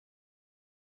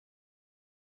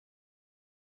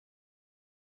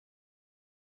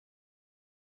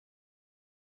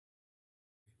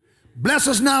Bless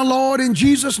us now, Lord, in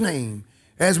Jesus' name,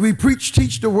 as we preach,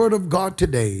 teach the word of God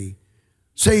today.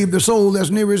 Save the soul that's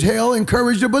near as hell.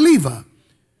 Encourage the believer.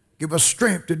 Give us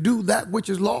strength to do that which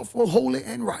is lawful, holy,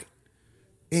 and right.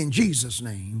 In Jesus'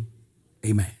 name,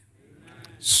 amen.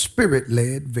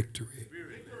 Spirit-led victory.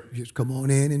 Just come on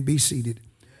in and be seated.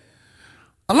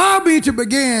 Allow me to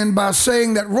begin by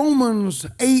saying that Romans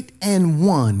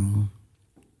 8:1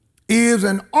 is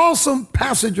an awesome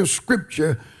passage of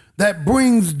scripture that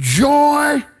brings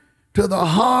joy to the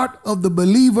heart of the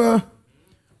believer,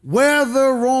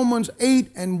 whether Romans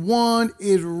 8:1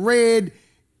 is read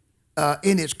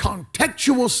in its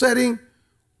contextual setting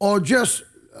or just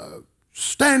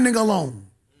standing alone.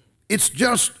 It's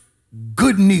just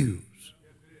good news.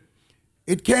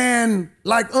 It can,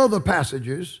 like other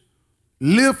passages,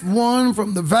 lift one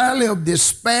from the valley of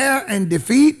despair and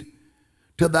defeat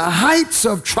to the heights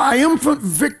of triumphant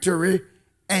victory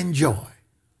and joy.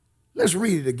 Let's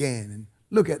read it again and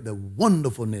look at the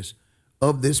wonderfulness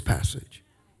of this passage.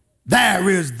 There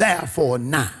is therefore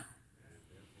now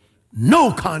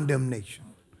no condemnation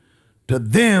to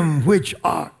them which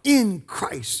are in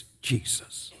Christ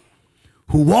Jesus,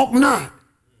 who walk not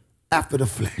after the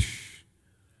flesh,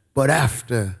 but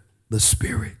after the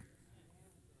Spirit.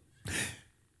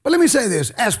 But let me say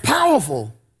this, as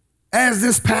powerful as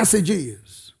this passage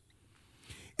is,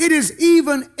 it is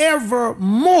even ever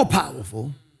more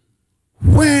powerful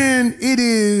when it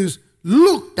is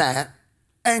looked at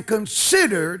and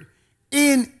considered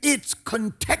in its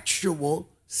contextual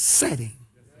setting.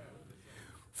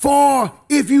 For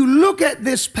if you look at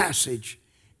this passage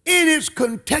in its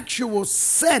contextual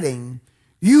setting,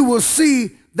 you will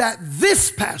see that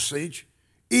this passage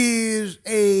is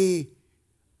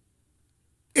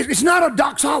it's not a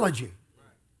doxology.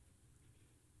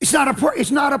 It's not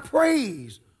a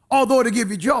praise, although to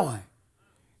give you joy.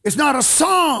 It's not a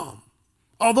psalm,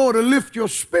 although to lift your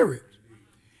spirit.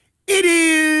 It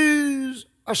is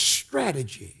a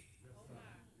strategy.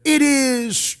 It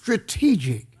is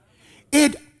strategic.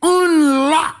 It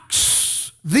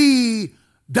unlocks the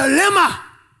dilemma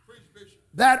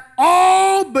that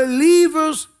all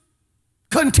believers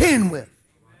contend with.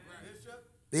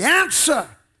 The answer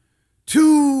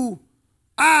to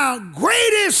our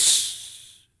greatest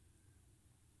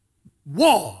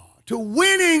war, to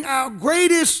winning our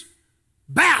greatest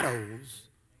battles,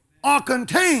 are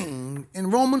contained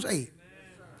in Romans 8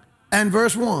 and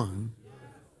verse 1.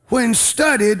 When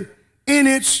studied in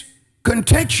its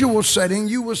contextual setting,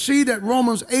 you will see that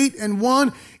Romans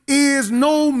 8:1 is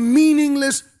no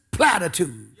meaningless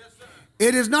platitude.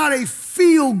 It is not a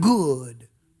feel-good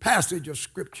passage of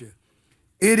scripture.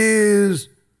 It is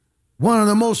one of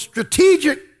the most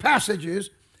strategic passages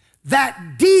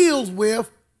that deals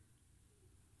with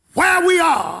where we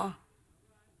are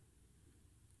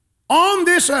on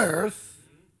this earth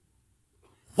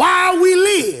while we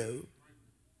live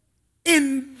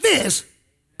in this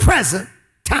present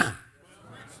time.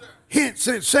 Hence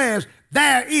it says,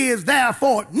 there is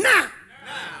therefore now.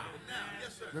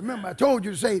 Remember, I told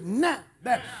you to say now.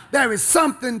 There is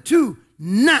something to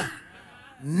now.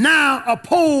 Now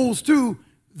opposed to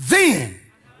then.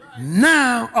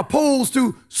 Now opposed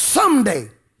to someday.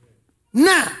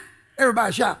 Now.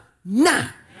 Everybody shout, now.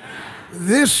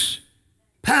 This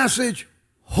passage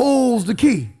holds the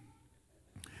key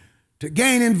to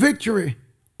gaining victory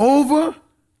over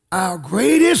our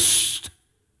greatest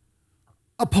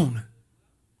opponent.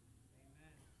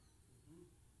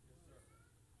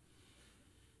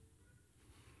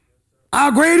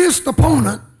 Our greatest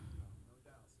opponent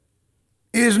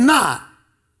is not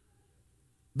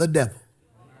the devil.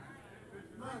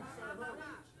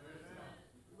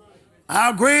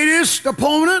 Our greatest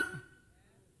opponent,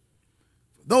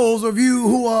 those of you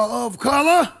who are of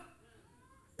color,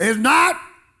 is not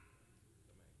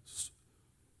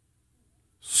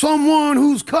someone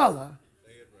whose color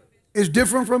is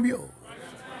different from yours.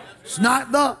 It's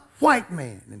not the white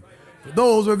man. And for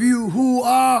those of you who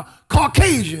are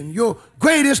Caucasian, your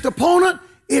greatest opponent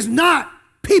is not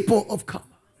people of color.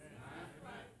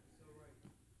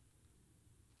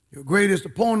 Your greatest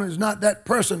opponent is not that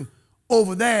person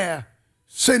over there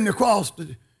sitting across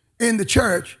in the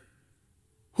church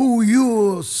who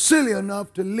you're silly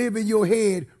enough to live in your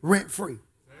head rent-free.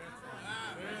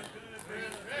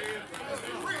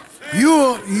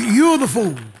 You're the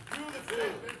fool.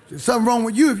 There's something wrong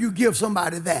with you if you give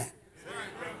somebody that.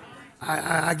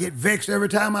 I get vexed every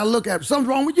time I look at it. Something's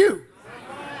wrong with you.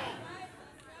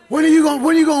 When are you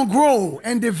going to grow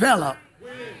and develop?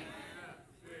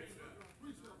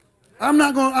 I'm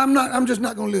just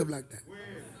not going to live like that.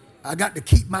 I got to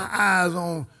keep my eyes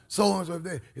on so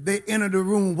if they enter the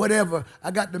room, whatever,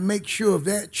 I got to make sure of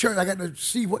that church. I got to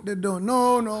see what they're doing.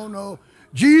 No, no, no.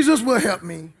 Jesus will help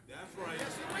me.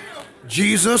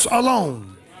 Jesus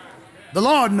alone. The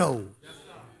Lord knows.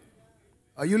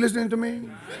 Are you listening to me?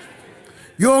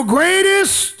 Your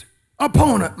greatest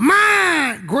opponent,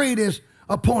 my greatest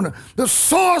opponent, the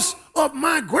source of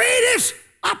my greatest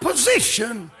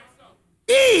opposition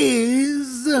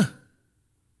is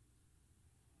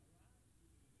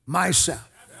myself.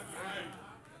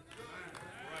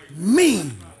 Me.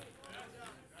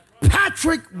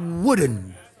 Patrick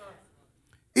Wooden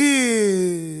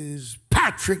is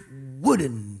Patrick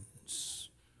Wooden's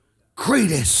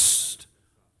greatest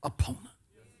opponent.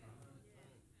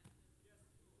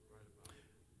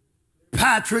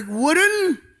 Patrick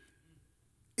Wooden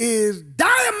is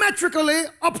diametrically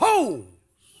opposed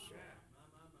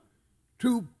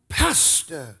to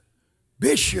Pastor,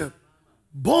 Bishop,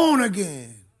 born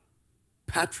again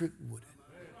Patrick Wooden.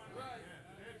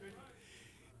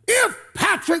 If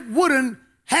Patrick Wooden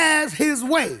has his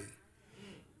way,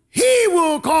 he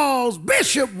will cause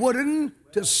Bishop Wooden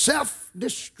to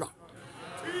self-destruct.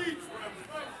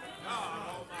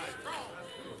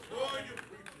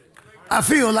 I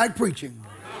feel like preaching.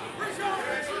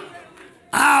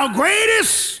 Our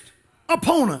greatest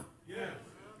opponent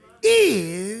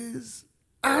is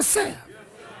ourselves.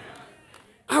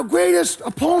 Our greatest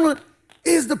opponent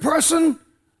is the person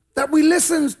that we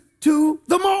listen to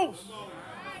the most.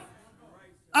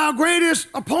 Our greatest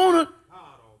opponent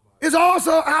is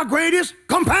also our greatest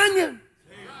companion.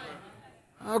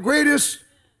 Our greatest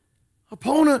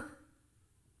opponent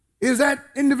is that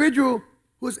individual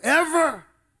who's ever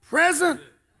present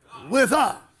with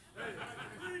us.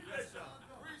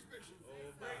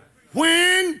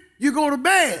 When you go to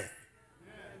bed,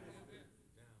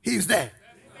 he's there.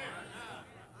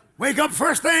 Wake up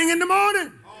first thing in the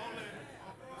morning,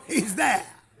 he's there.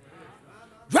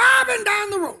 Driving down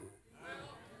the road,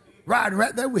 riding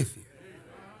right there with you.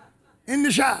 In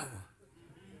the shower,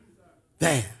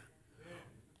 there.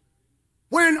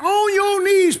 When on your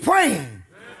knees praying,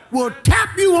 will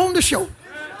tap you on the shoulder.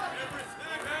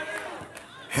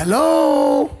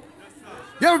 Hello?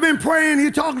 You ever been praying,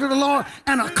 you're talking to the Lord,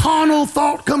 and a carnal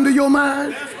thought come to your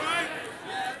mind?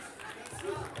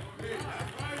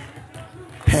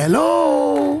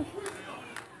 Hello?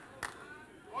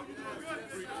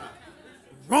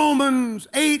 Romans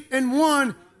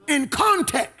 8:1 in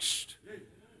context.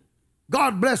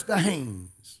 God bless the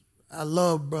Haynes. I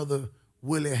love Brother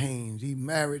Willie Haynes. He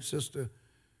married Sister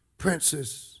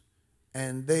Princess,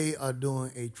 and they are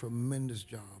doing a tremendous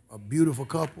job. A beautiful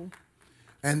couple.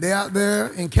 And they're out there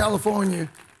in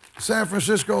California, San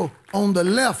Francisco, on the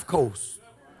left coast.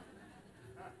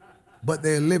 But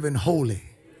they're living holy.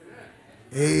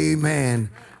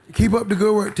 Amen. Keep up the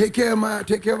good work. Take care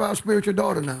of our spiritual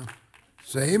daughter now.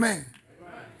 Say amen.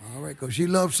 All right, because she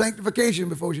loved sanctification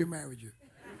before she married you.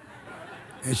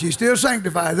 And she's still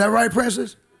sanctified. Is that right,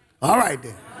 Princess? All right,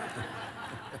 then.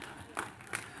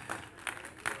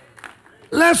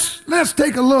 Let's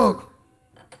take a look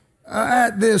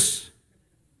at this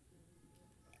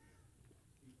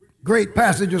great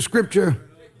passage of Scripture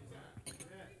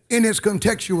in its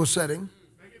contextual setting.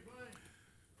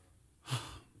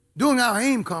 During our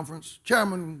AIM conference,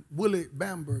 Chairman Willie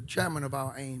Bamberg, chairman of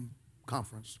our AIM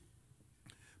conference,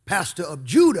 pastor of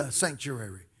Judah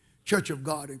Sanctuary, Church of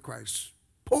God in Christ,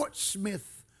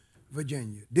 Portsmouth,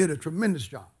 Virginia, did a tremendous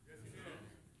job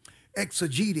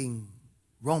exegeting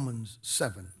Romans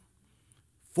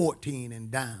 7:14 and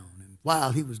down. And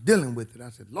while he was dealing with it,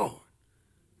 I said, Lord,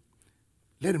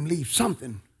 let him leave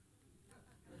something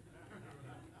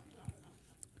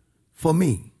for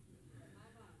me.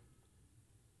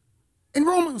 In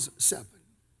Romans 7,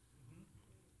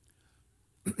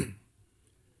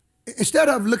 instead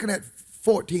of looking at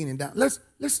 14 and down, let's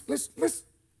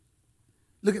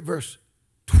look at verse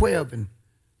 12 and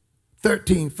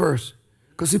 13 first.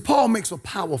 Because see, Paul makes a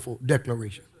powerful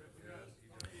declaration.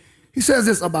 He says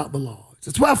this about the law. He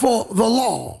says, wherefore the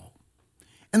law,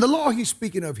 and the law he's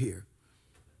speaking of here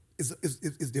is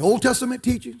the Old Testament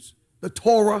teachings, the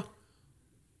Torah,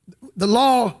 the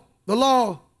law,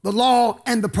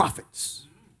 and the prophets.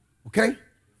 Okay?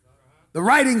 The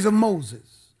writings of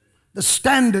Moses, the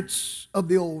standards of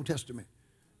the Old Testament.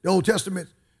 The Old Testament,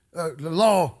 the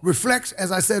law reflects,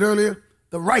 as I said earlier,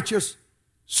 the righteous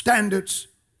standards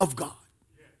of God.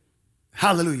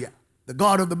 Hallelujah. The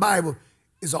God of the Bible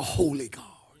is a holy God.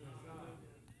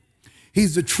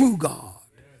 He's the true God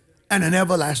and an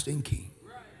everlasting King.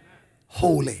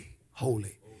 Holy,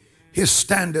 holy. His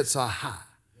standards are high.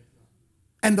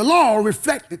 And the law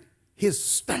reflected his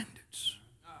standards.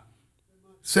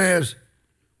 Says,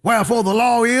 Wherefore the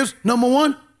law is, number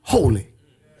one, holy.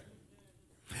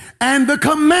 And the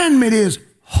commandment is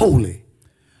holy.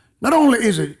 Not only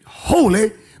is it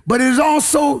holy, but it is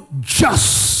also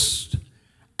just.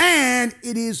 And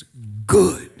it is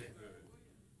good.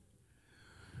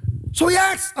 So he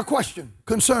asks a question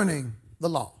concerning the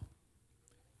law.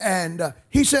 And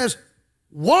he says,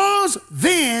 was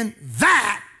then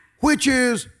that which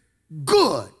is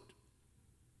good,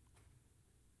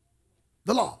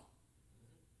 the law,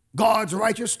 God's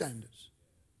righteous standards,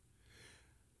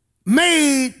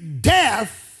 made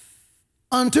death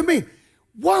unto me?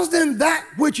 Was then that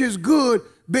which is good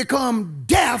become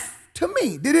death to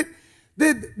me? Did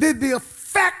the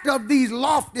effect of these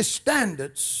lofty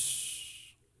standards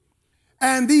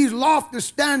and these lofty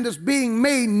standards being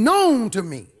made known to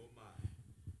me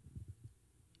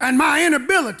and my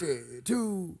inability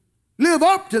to live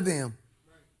up to them,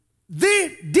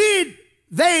 did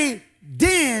they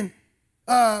then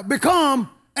become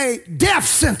a death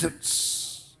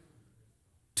sentence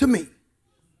to me?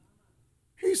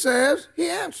 He says, he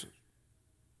answers.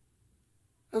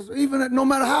 Even no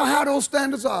matter how high those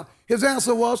standards are, his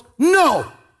answer was no.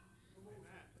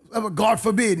 That's what God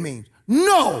forbid means.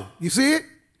 No. You see it?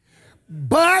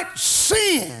 But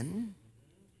sin,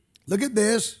 look at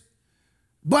this,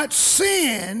 but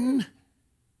sin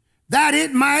that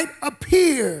it might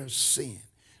appear sin.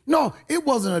 No, it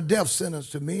wasn't a death sentence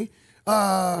to me.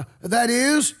 That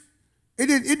is, it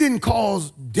didn't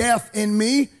cause death in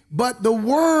me, but the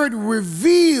word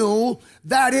revealed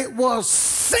that it was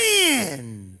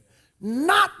sin,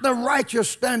 not the righteous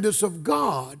standards of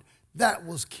God, that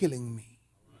was killing me.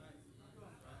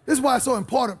 This is why it's so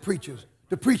important, preachers,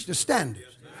 to preach the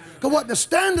standards. Because what the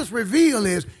standards reveal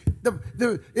is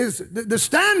the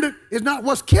standard is not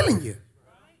what's killing you.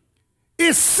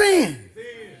 It's sin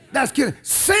that's killing.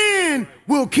 Sin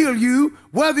will kill you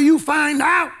whether you find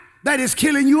out that it's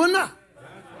killing you or not.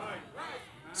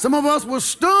 Some of us were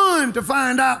stunned to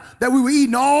find out that we were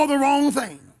eating all the wrong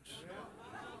things.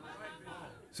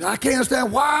 So I can't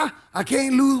understand why I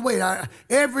can't lose weight.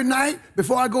 Every night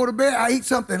before I go to bed, I eat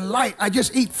something light. I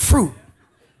just eat fruit.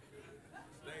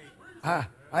 I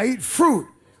eat fruit.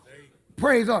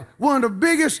 Praise God. One of the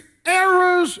biggest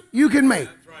errors you can make.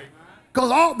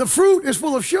 Because all the fruit is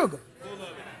full of sugar.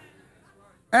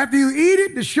 After you eat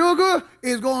it, the sugar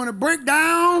is going to break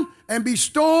down and be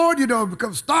stored,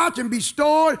 become starch and be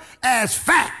stored as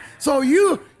fat. So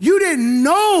you didn't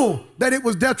know that it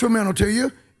was detrimental to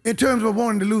you in terms of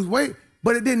wanting to lose weight,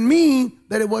 but it didn't mean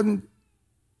that it wasn't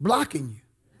blocking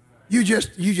you. You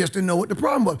just didn't know what the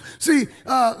problem was. See,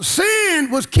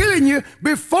 sin was killing you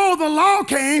before the law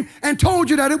came and told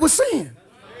you that it was sin.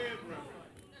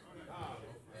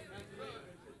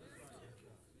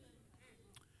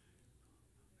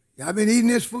 I've been eating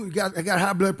this food. I got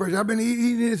high blood pressure. I've been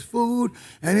eating this food,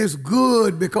 and it's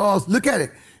good because, look at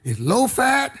it. It's low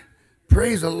fat.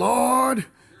 Praise the Lord.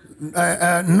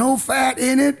 No fat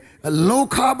in it. Low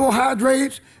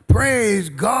carbohydrates. Praise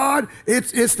God.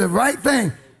 It's the right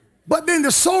thing. But then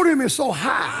the sodium is so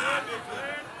high.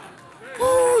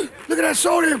 Ooh, look at that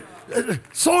sodium.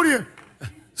 Sodium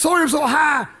so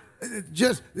high.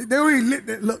 They already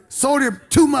look, sodium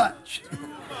too much.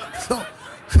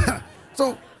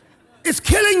 So it's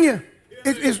killing you.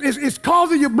 It's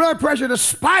causing your blood pressure to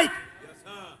spike.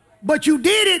 But you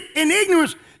did it in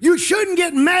ignorance. You shouldn't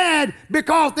get mad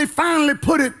because they finally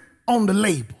put it on the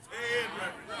label.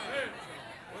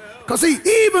 Because see,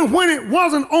 even when it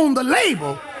wasn't on the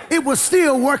label, it was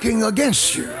still working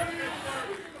against you.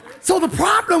 So the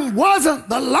problem wasn't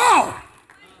the law.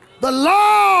 The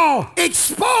law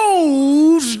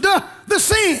exposed the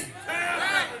sin.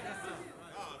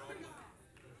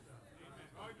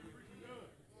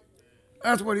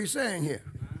 That's what he's saying here.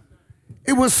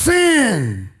 It was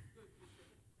sin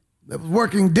that was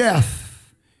working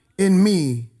death in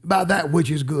me by that which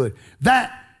is good.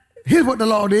 Here's what the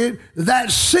law did.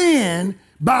 That sin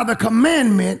by the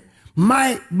commandment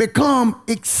might become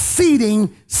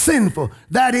exceeding sinful.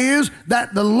 That is,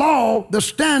 that the law, the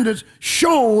standards,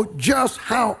 showed just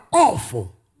how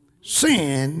awful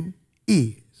sin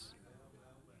is.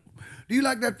 Do you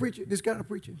like that preaching? This kind of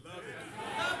preaching?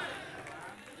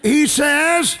 He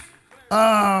says,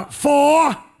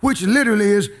 for, which literally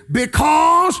is,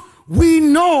 because we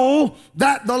know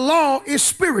that the law is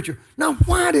spiritual. Now,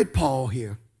 why did Paul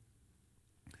here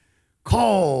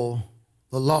call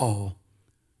the law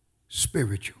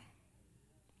spiritual?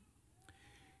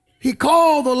 He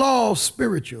called the law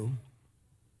spiritual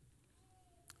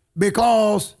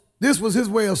because this was his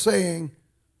way of saying,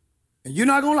 and you're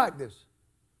not going to like this,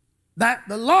 that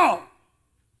the law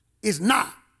is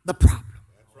not the problem.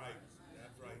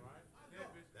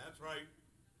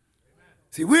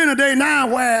 See, we're in a day now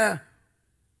where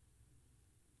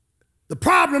the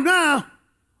problem now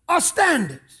are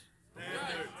standards.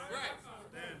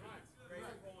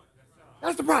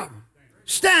 That's the problem.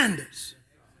 Standards.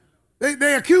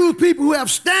 They accuse people who have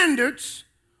standards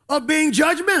of being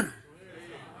judgmental.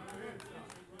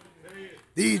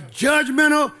 These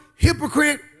judgmental,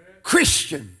 hypocrite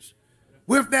Christians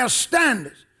with their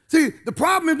standards. See, the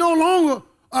problem is no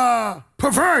longer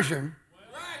perversion.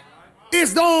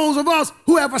 It's those of us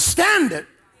who have a standard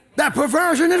that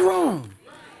perversion is wrong.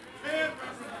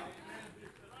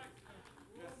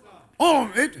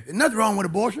 Oh, nothing wrong with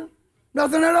abortion.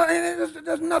 Nothing at all.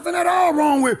 There's nothing at all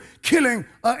wrong with killing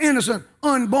an innocent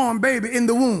unborn baby in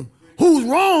the womb. Who's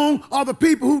wrong are the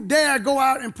people who dare go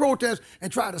out and protest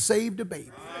and try to save the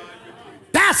baby.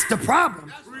 That's the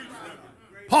problem.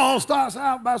 Paul starts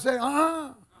out by saying,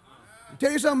 I'll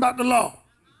tell you something about the law.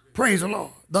 Praise the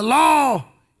Lord. The law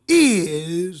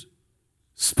is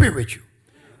spiritual.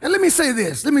 And let me say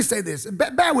this.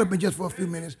 Bear with me just for a few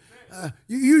minutes.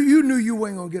 You knew you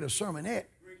weren't going to get a sermonette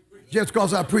just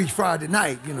because I preached Friday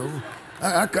night, you know.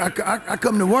 I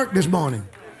come to work this morning.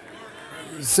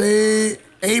 Say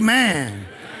amen.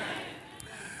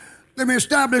 Let me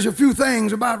establish a few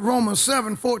things about Romans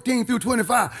 7:14 through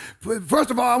 25.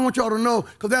 First of all, I want y'all to know,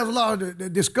 because there's a lot of the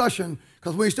discussion,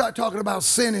 because when you start talking about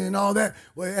sinning and all that,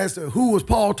 well, as to who was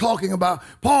Paul talking about,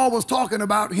 Paul was talking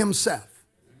about himself.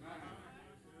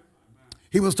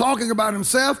 He was talking about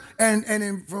himself, and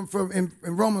in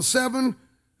Romans 7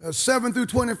 through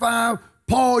 25,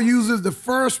 Paul uses the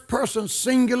first person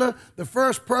singular. The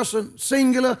first person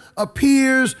singular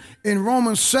appears in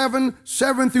Romans 7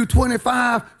 through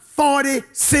 25,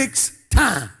 46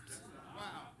 times.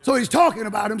 So he's talking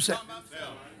about himself.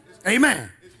 Amen.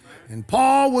 And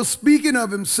Paul was speaking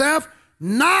of himself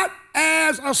not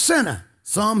as a sinner.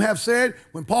 Some have said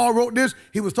when Paul wrote this,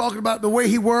 he was talking about the way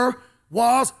he was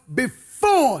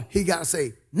before he got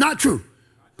saved. Not true.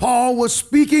 Paul was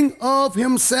speaking of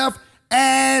himself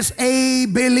as a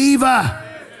believer.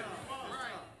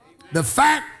 The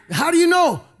fact, how do you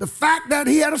know? The fact that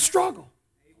he had a struggle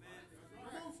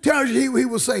tells you he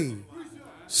was saved.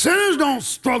 Sinners don't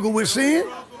struggle with sin.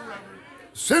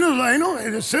 Sinners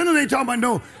ain't talking about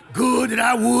no good that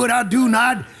I do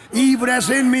not, evil that's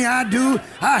in me I do,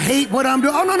 I hate what I'm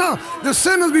doing. Oh, no. The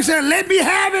sinners be saying, let me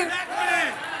have it.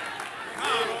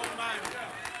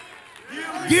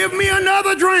 Give me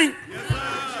another drink.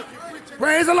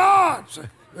 Praise the Lord.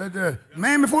 The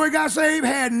man before he got saved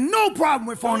had no problem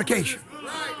with fornication.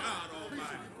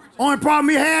 Only problem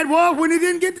he had was when he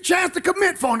didn't get the chance to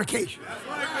commit fornication.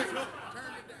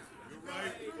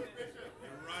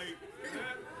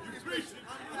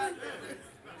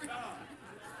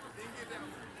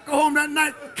 Go home that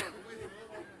night.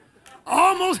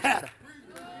 Almost had her.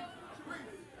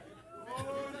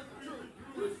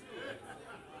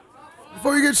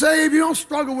 Before you get saved, you don't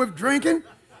struggle with drinking.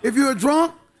 If you're a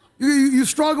drunk, you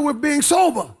struggle with being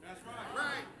sober.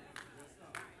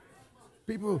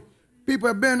 People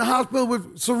have been in the hospital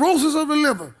with cirrhosis of the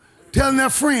liver, telling their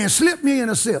friends, slip me in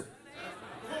a sip.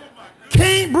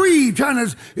 Can't breathe, trying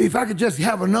to, if I could just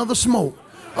have another smoke.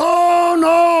 Oh,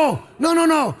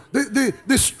 no.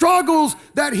 The struggles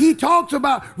that he talks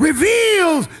about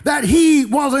reveals that he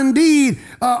was indeed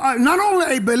not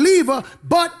only a believer,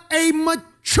 but a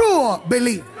mature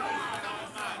believer.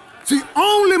 See,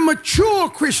 only mature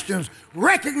Christians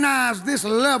recognize this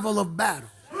level of battle.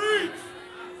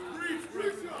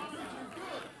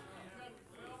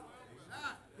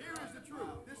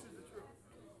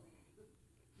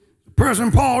 The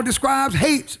person Paul describes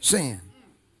hates sin.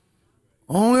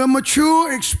 Only a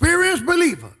mature, experienced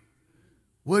believer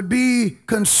would be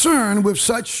concerned with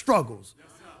such struggles.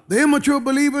 The immature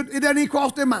believer, it doesn't even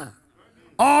cross their mind.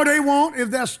 All they want is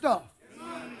their stuff.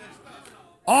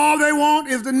 All they want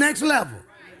is the next level.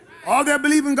 All they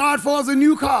believe in God for is a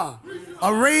new car,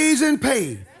 a raise in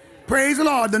pay. Praise the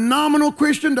Lord. The nominal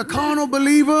Christian, the carnal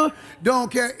believer,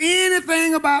 don't care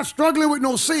anything about struggling with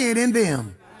no sin in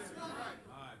them.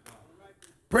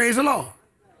 Praise the Lord.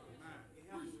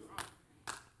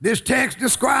 This text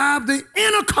describes the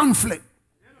inner conflict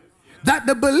that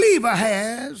the believer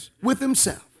has with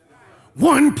himself.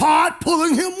 One part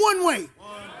pulling him one way.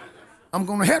 I'm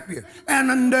going to help you. And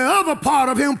then the other part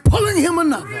of him pulling him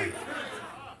another.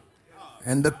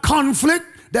 And the conflict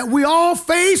that we all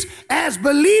face as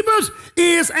believers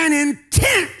is an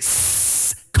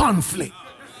intense conflict.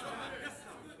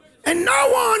 And no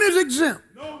one is exempt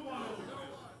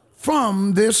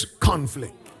from this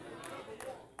conflict.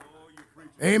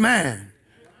 Amen.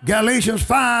 Galatians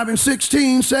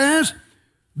 5:16 says,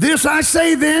 this I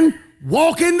say then,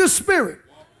 walk in the Spirit.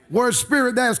 Word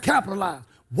spirit that is capitalized.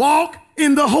 Walk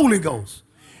in the Holy Ghost.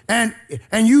 And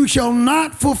you shall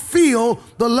not fulfill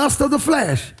the lust of the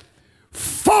flesh.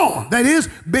 For, that is,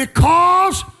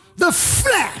 because the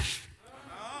flesh,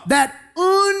 that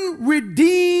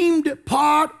unredeemed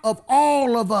part of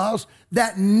all of us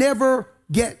that never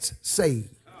gets saved.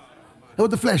 That's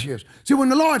what the flesh is. See, when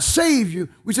the Lord saves you,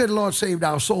 we say the Lord saved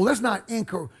our soul. That's not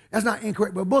incorrect. That's not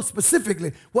incorrect. But most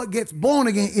specifically, what gets born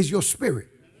again is your spirit.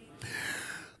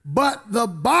 But the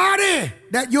body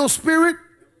that your spirit,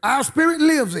 our spirit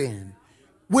lives in,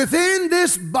 within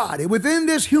this body, within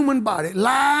this human body,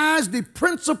 lies the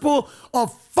principle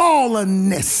of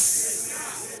fallenness.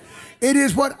 It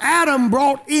is what Adam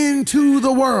brought into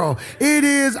the world. It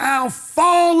is our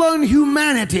fallen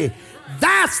humanity.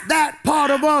 That's that part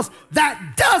of us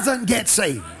that doesn't get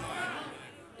saved.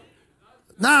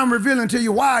 Now I'm revealing to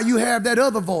you why you have that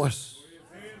other voice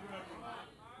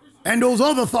and those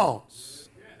other thoughts.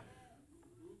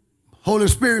 Holy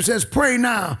Spirit says, pray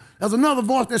now. There's another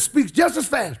voice that speaks just as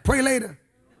fast. Pray later.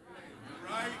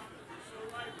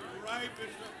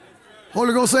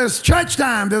 Holy Ghost says, church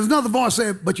time. There's another voice that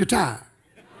says, but you're tired.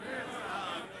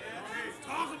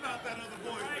 Talk about that other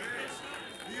voice,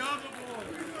 the other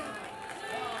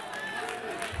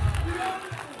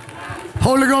voice.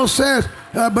 Holy Ghost says,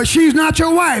 but she's not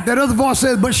your wife. That other voice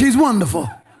says, but she's wonderful.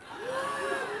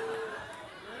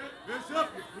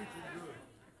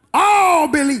 All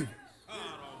believers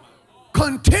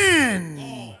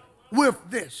contend with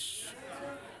this.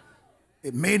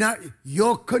 It may not,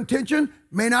 your contention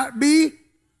may not be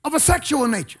of a sexual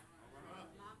nature.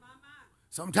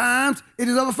 Sometimes it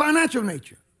is of a financial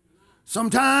nature.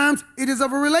 Sometimes it is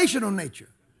of a relational nature.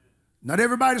 Not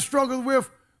everybody struggles with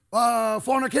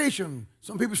fornication.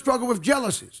 Some people struggle with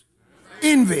jealousies,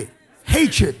 envy,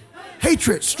 hatred,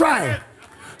 strife.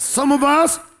 Some of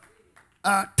us,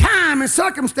 time and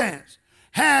circumstance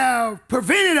have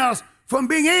prevented us from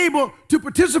being able to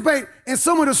participate in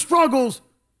some of the struggles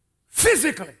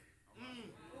physically.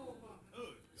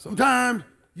 Sometimes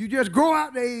you just grow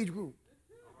out the age group.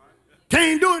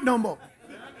 Can't do it no more.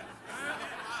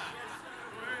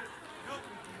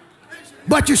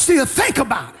 But you still think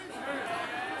about it.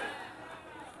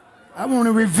 I want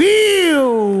to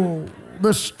reveal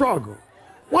the struggle.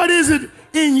 What is it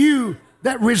in you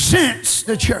that resents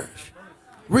the church,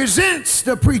 resents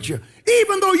the preacher,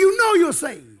 even though you know you're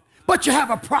saved, but you have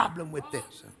a problem with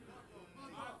this?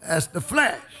 That's the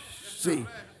flesh. See,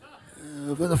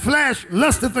 for the flesh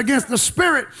lusteth against the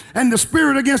spirit, and the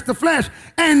spirit against the flesh.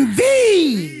 And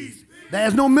these,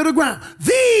 there's no middle ground.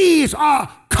 These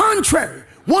are contrary.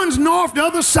 One's north, the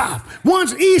other south.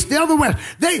 One's east, the other west.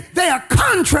 They are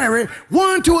contrary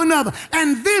one to another.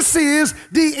 And this is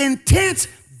the intense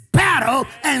battle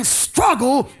and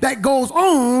struggle that goes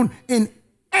on in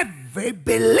every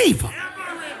believer.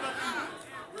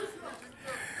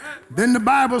 Then the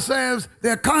Bible says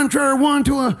they're contrary one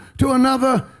to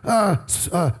another,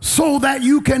 so that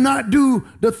you cannot do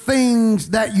the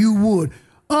things that you would.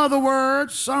 Other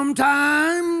words,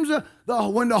 sometimes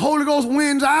when the Holy Ghost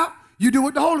wins out, you do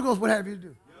what the Holy Ghost would have you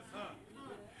do.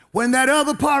 When that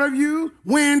other part of you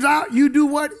wins out, you do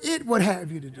what it would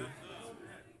have you to do.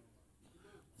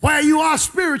 Where you are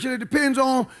spiritually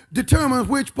determines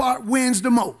which part wins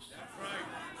the most.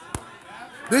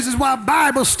 This is why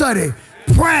Bible study,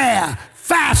 prayer,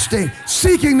 fasting,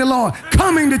 seeking the Lord,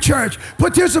 coming to church,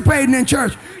 participating in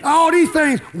church, all these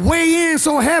things weigh in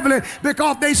so heavily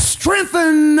because they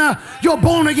strengthen your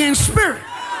born-again spirit.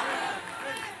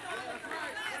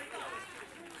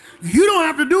 You don't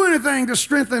have to do anything to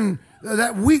strengthen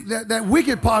that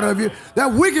wicked part of you.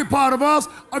 That wicked part of us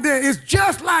is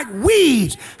just like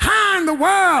weeds. How in the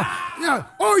world?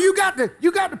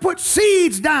 You got to put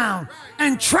seeds down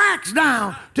and tracks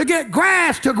down to get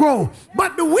grass to grow.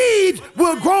 But the weeds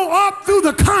will grow up through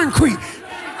the concrete.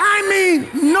 I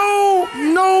mean,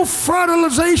 no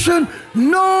fertilization,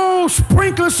 no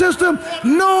sprinkler system,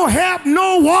 no help,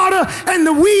 no water, and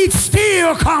the weed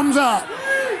still comes up.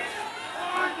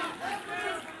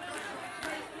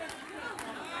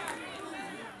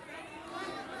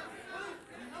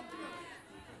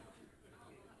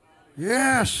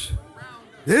 Yes,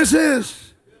 this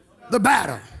is the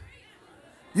battle.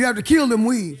 You have to kill them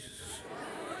weeds.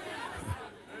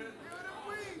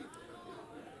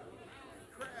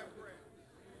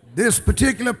 This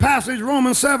particular passage,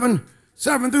 Romans 7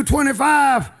 through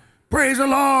 25, praise the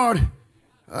Lord,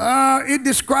 it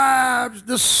describes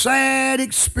the sad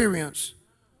experience,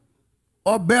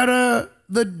 or better,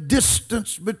 the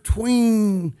distance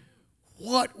between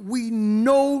what we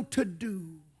know to do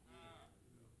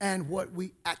and what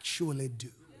we actually do.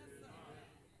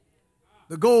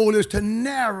 The goal is to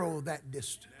narrow that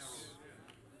distance.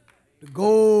 The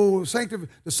goal,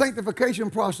 the sanctification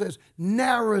process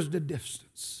narrows the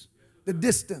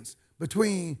distance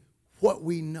between what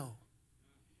we know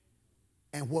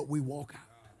and what we walk out.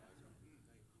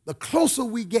 The closer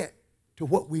we get to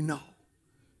what we know,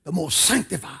 the more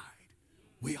sanctified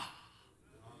we are.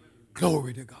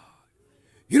 Glory to God.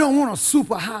 You don't want a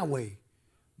super highway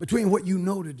between what you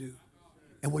know to do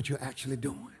and what you're actually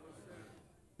doing.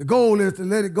 The goal is to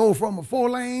let it go from a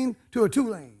 4-lane to a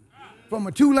 2-lane, from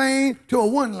a 2-lane to a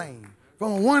 1-lane,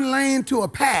 from a 1-lane to a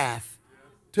path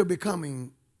to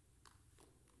becoming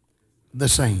the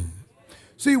same.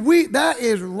 See, that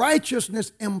is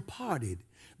righteousness imparted.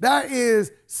 That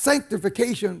is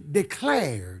sanctification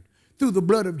declared through the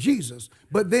blood of Jesus.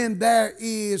 But then there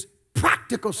is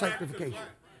practical sanctification.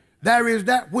 There is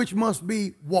that which must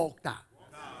be walked out.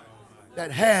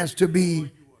 That has to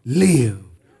be lived.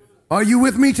 Are you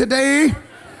with me today?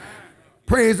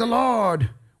 Praise the Lord.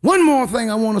 One more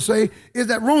thing I want to say is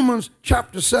that Romans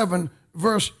chapter 7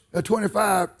 verse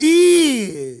 25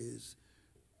 is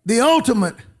the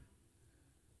ultimate.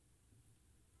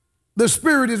 The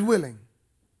spirit is willing,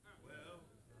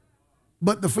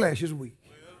 but the flesh is weak.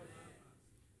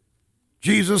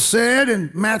 Jesus said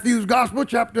in Matthew's gospel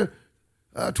chapter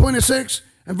 26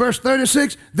 and verse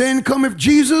 36, then cometh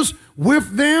Jesus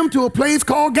with them to a place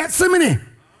called Gethsemane,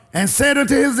 and said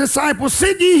unto his disciples,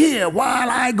 sit ye here while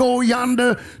I go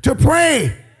yonder to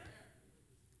pray.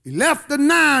 He left the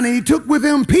 9 and he took with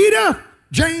him Peter,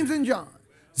 James, and John,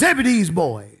 Zebedee's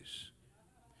boys.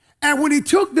 And when he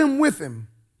took them with him,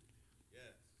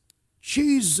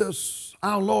 Jesus,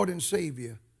 our Lord and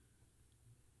Savior,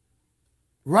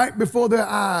 right before their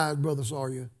eyes, Brother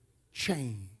Sawyer,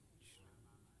 changed.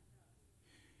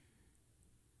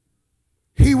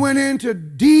 He went into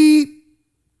deep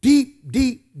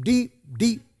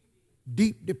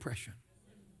depression.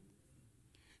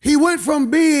 He went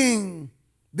from being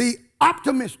the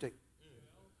optimistic,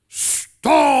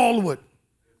 stalwart,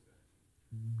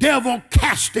 devil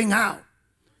casting out,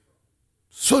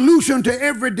 solution to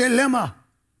every dilemma,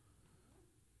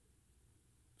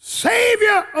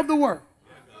 Savior of the world,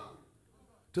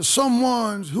 to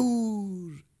someone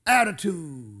whose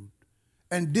attitude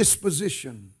and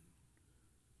disposition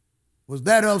was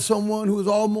that of someone who was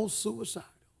almost suicidal.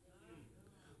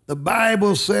 The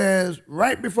Bible says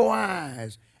right before our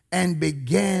eyes, and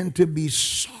began to be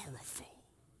sorrowful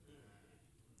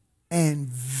and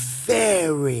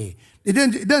very, it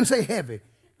doesn't say heavy,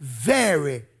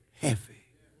 very heavy.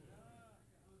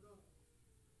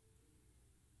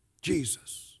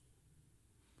 Jesus.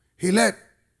 He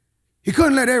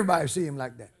couldn't let everybody see him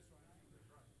like that.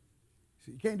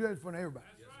 See, you can't do that in front of everybody.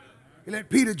 He let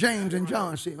Peter, James, and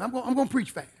John see him. I'm going to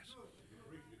preach fast.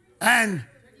 And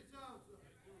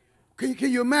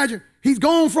can you imagine? He's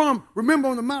gone from, remember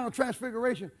on the Mount of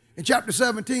Transfiguration, in chapter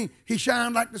 17, he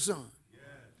shined like the sun.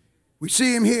 We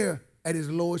see him here at his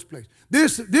lowest place.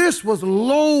 This was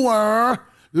lower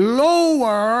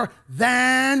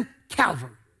than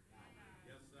Calvary.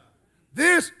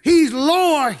 He's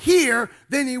lower here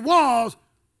than he was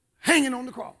hanging on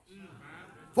the cross.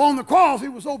 For on the cross, he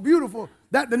was so beautiful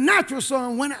that the natural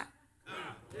sun went out.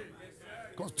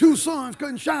 Because 2 suns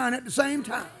couldn't shine at the same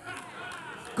time.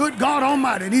 Good God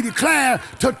Almighty. And he declared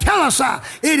to tell us,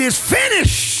 it is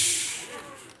finished.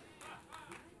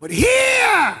 But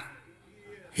here,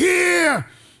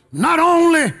 not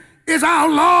only is our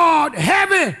Lord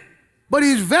heavy, but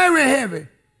he's very heavy.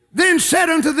 Then said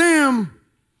unto them,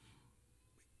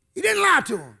 he didn't lie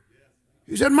to them.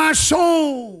 He said, my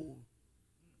soul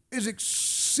is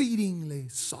exceedingly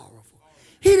sorrowful.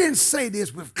 He didn't say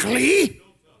this with glee.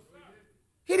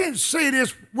 He didn't say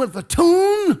this with a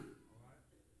tune.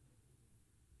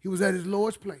 He was at his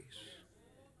lowest place.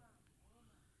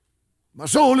 My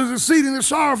soul is exceedingly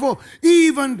sorrowful,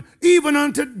 even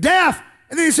unto death.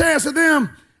 And then he says to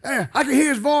them, I can hear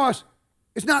his voice.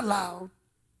 It's not loud.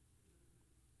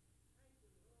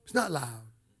 It's not loud.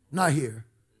 Not here.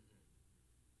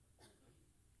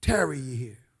 Tarry ye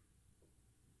here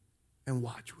and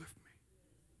watch with me.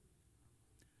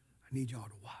 I need y'all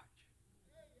to watch.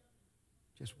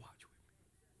 Just watch with me.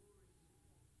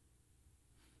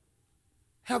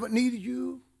 Haven't needed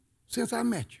you since I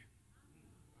met you.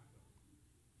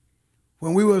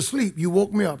 When we were asleep, you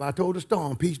woke me up. I told the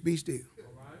storm, peace be still.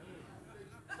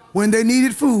 When they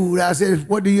needed food, I said,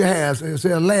 what do you have? They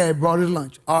said, a lad brought his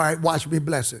lunch. All right, watch me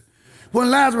bless it.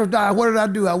 When Lazarus died, what did I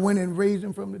do? I went and raised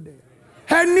him from the dead.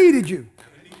 Hadn't needed you.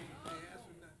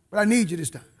 But I need you this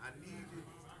time.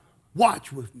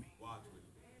 Watch with me.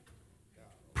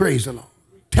 Praise the Lord.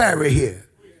 Tarry here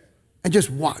and just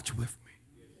watch with me.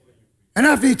 And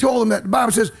after he told them that, the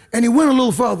Bible says, and he went a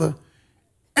little further,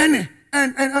 and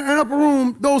upper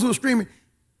room, those who were screaming,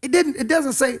 it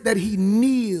doesn't say that he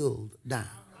kneeled down.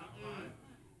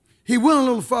 He went a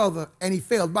little further and he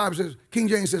fell. The Bible says, King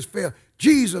James says fell.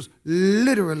 Jesus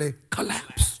literally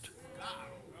collapsed.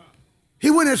 He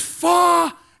went as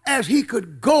far as he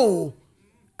could go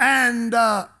and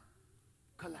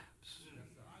collapse.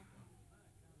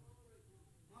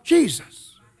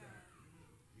 Jesus.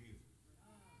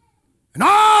 And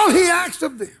all he asked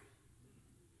of them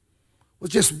was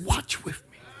just watch with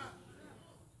me.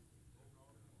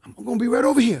 I'm going to be right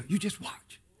over here. You just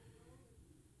watch.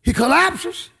 He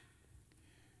collapses.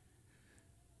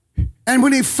 And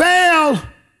when he fell,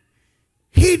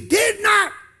 he did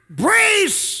not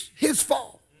brace his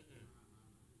fall.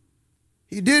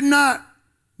 He did not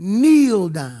kneel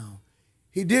down.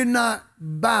 He did not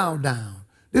bow down.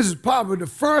 This is probably the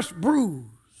first bruise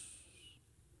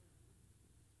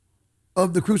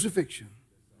of the crucifixion.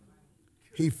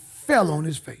 He fell on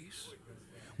his face.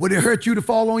 Would it hurt you to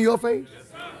fall on your face?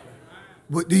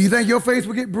 Do you think your face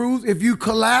would get bruised if you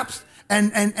collapsed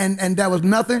and there was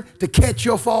nothing to catch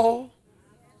your fall?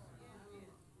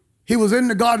 He was in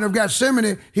the Garden of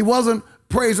Gethsemane. He wasn't,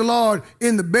 praise the Lord,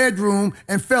 in the bedroom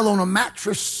and fell on a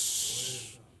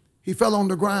mattress. He fell on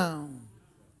the ground.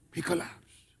 He collapsed.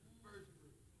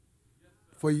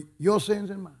 For your sins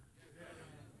and mine.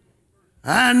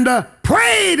 And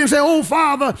prayed and said, oh,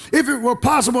 Father, if it were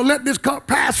possible, let this cup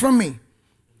pass from me.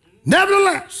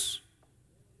 Nevertheless,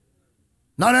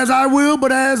 not as I will,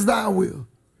 but as thy will.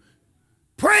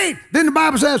 Prayed. Then the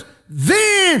Bible says,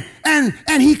 then,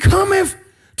 and he cometh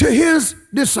to his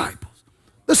disciples,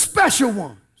 the special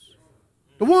ones,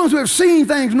 the ones who have seen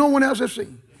things no one else has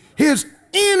seen. His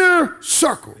inner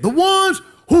circle, the ones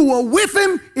who were with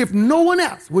him if no one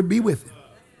else would be with him.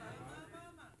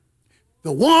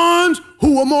 The ones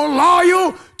who were more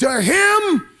loyal to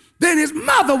him than his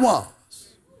mother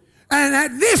was. And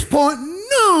at this point,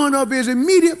 none of his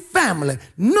immediate family,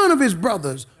 none of his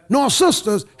brothers nor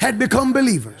sisters had become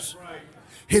believers.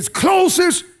 His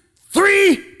closest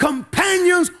 3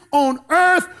 companions on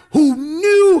earth who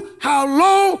knew how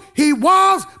low he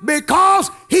was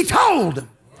because he told them.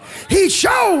 He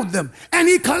showed them, and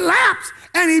he collapsed,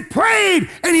 and he prayed,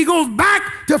 and he goes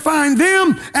back to find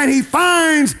them, and he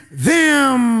finds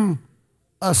them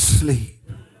asleep.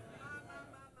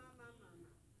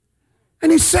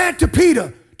 And he said to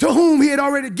Peter, to whom he had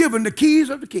already given the keys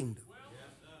of the kingdom,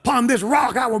 upon this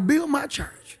rock I will build my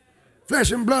church.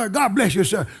 Flesh and blood, God bless you,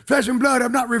 sir. Flesh and blood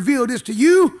have not revealed this to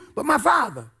you, but my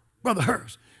Father, Brother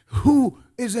Hurst, who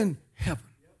is in heaven.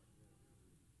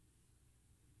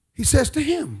 He says to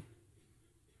him,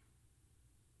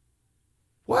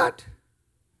 what?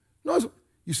 No,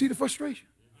 you see the frustration?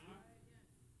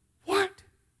 What?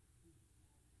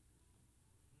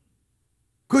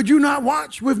 Could you not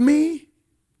watch with me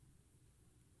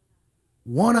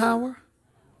 1 hour?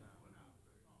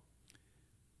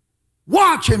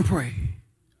 Watch and pray.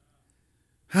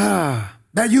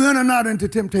 That you enter not into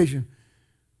temptation.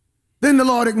 Then the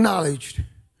Lord acknowledged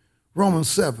Romans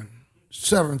 7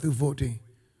 through 14.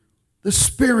 The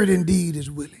spirit indeed is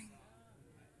willing,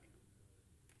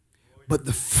 but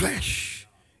the flesh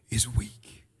is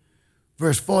weak.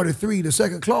 Verse 43, the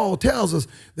second clause tells us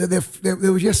that they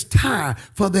were just tired,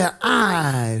 for their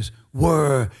eyes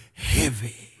were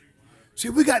heavy. See,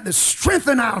 we got to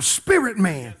strengthen our spirit,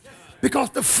 man,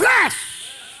 because the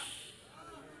flesh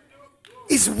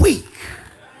is weak.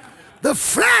 The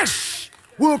flesh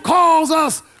will cause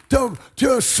us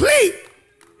to sleep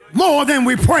more than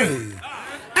we pray,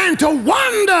 and to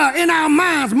wander in our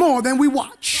minds more than we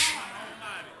watch.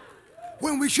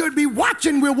 When we should be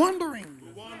watching, we're wandering.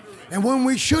 And when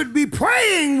we should be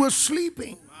praying, we're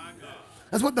sleeping.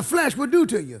 That's what the flesh will do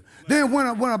to you. Then when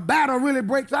a battle really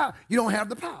breaks out, you don't have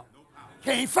the power.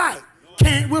 Can't fight.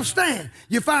 Can't withstand.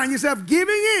 You find yourself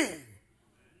giving in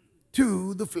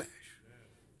to the flesh.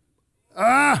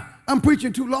 I'm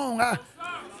preaching too long. I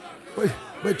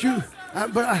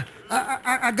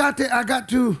got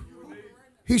to.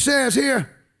 He says here,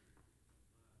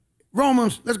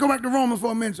 Romans. Let's go back to Romans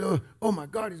for a minute. So, oh my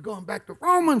God, he's going back to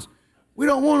Romans. We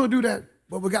don't want to do that,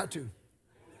 but we got to.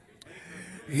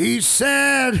 He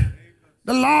said,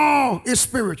 the law is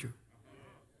spiritual,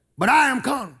 but I am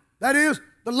carnal. That is,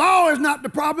 the law is not the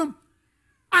problem.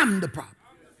 I'm the problem.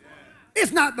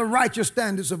 It's not the righteous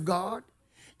standards of God.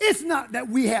 It's not that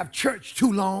we have church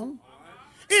too long.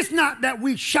 It's not that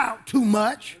we shout too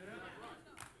much.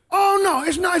 Oh no,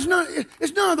 it's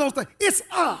none of those things. It's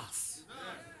us.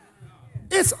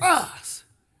 It's us.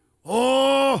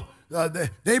 Oh,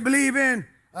 they believe in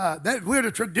that we're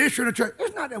the traditional church.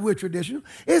 It's not that we're traditional.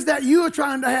 It's that you are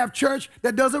trying to have church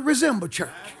that doesn't resemble church.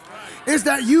 It's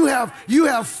that you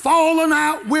have fallen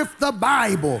out with the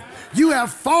Bible. You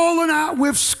have fallen out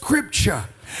with Scripture.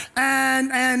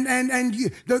 And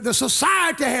the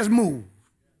society has moved.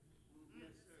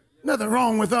 Nothing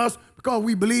wrong with us because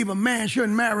we believe a man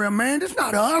shouldn't marry a man. It's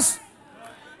not us.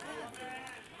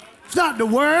 It's not the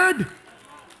word.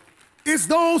 It's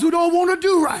those who don't want to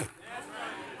do right.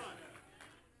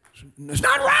 It's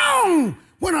not wrong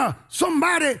when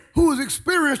somebody who is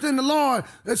experienced in the Lord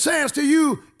says to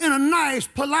you in a nice,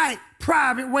 polite,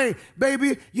 private way,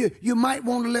 baby, you might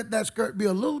want to let that skirt be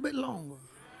a little bit longer.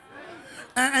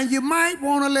 And you might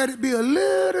want to let it be a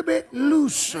little bit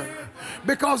looser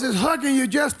because it's hugging you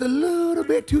just a little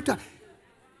bit too tight.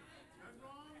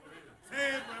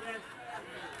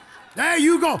 There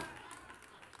you go.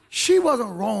 She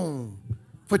wasn't wrong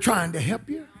for trying to help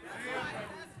you.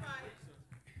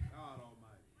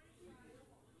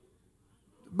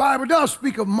 The Bible does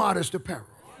speak of modest apparel.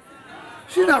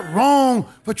 She's not wrong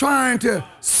for trying to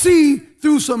see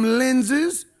through some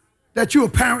lenses that you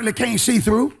apparently can't see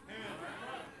through.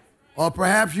 Or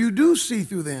perhaps you do see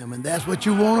through them, and that's what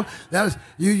you want. That's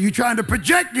you trying to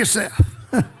project yourself.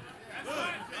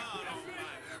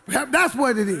 Perhaps that's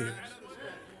what it is.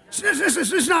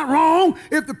 It's not wrong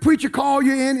if the preacher call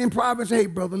you in private and say, hey,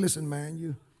 brother, listen, man,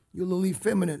 you're a little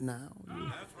effeminate now.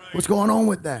 What's going on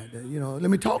with that?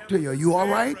 Let me talk to you. Are you all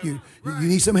right? You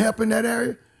need some help in that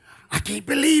area? I can't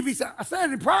believe he said, I said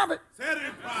it in private. Said it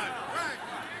in private.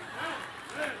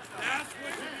 Right. That's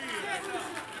what you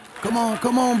need.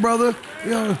 Come on, brother.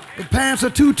 The pants are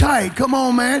too tight. Come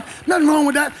on, man. Nothing wrong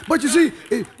with that. But you see,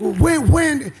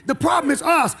 when the problem is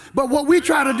us, but what we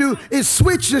try to do is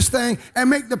switch this thing and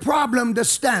make the problem the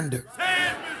standard.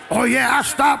 Oh yeah,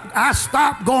 I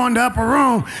stopped going to upper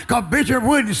room because Bishop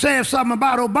Wood said something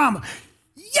about Obama.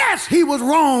 Yes, he was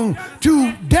wrong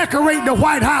to decorate the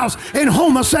White House in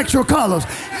homosexual colors.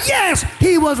 Yes,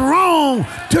 he was wrong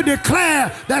to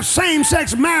declare that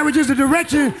same-sex marriage is the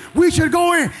direction we should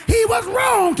go in. He was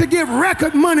wrong to give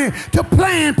record money to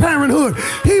Planned Parenthood.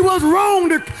 He was wrong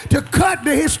to cut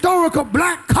the historical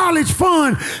black college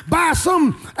fund by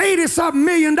some $80-something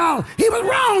million. He was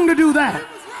wrong to do that.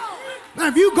 Now,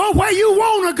 if you go where you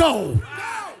want to go,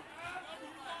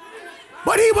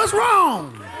 but he was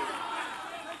wrong.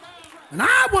 And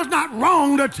I was not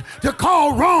wrong to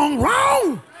call wrong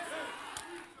wrong.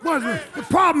 The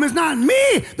problem is not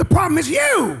me. The problem is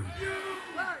you.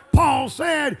 Paul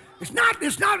said, it's not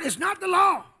the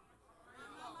law.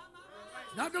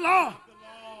 It's not the law.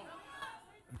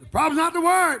 The problem's not the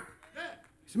word.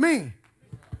 It's me.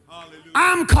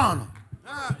 I'm carnal.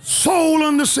 Soul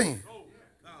under sin.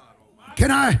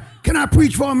 Can I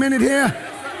preach for a minute here?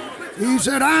 He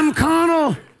said, I'm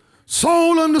carnal.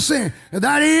 Soul under sin. And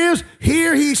that is,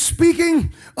 here he's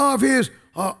speaking of his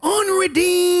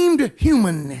unredeemed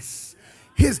humanness.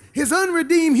 His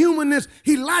unredeemed humanness,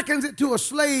 he likens it to a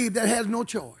slave that has no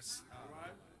choice.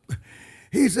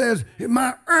 He says,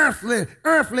 my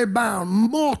earthly bound,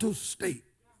 mortal state,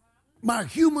 my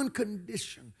human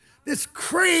condition, this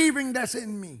craving that's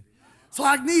in me. So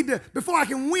I need to, before I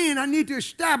can win, I need to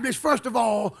establish, first of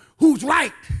all, who's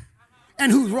right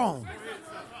and who's wrong.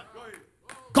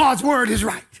 God's word is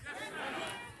right.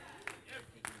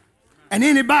 And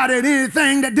anybody and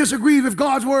anything that disagrees with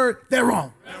God's word, they're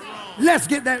wrong. Let's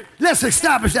get that. Let's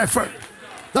establish that first.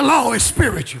 The law is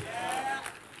spiritual.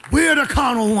 We're the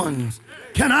carnal ones.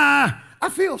 I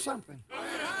feel something.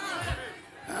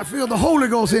 I feel the Holy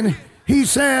Ghost in it. He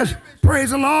says,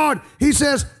 praise the Lord. He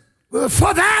says,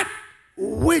 for that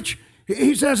which,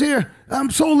 he says here, I'm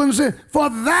soul in sin, for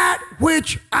that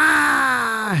which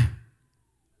I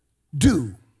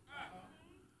do,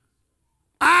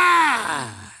 I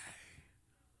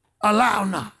allow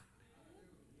not.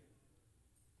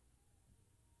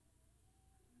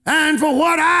 And for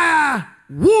what I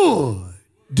would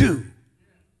do,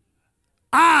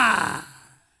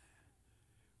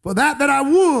 for that I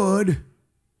would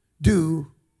do,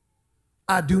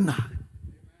 I do not.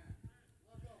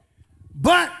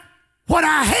 But what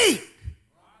I hate,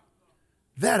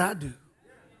 that I do.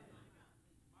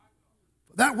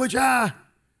 That which I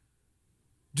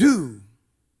do,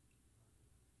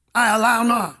 I allow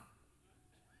not.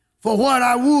 For what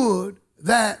I would,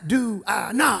 that do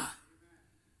I not.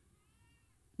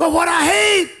 But what I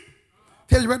hate,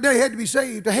 tell you right there, you had to be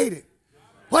saved to hate it.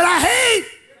 What I hate,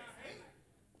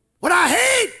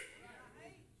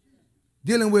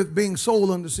 dealing with being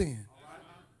soul under sin,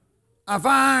 I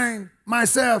find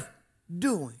myself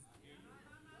doing.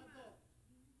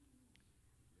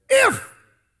 If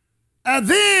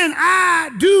then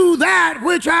I do that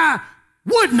which I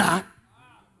would not.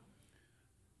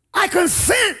 I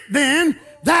consent then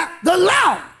that the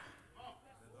law,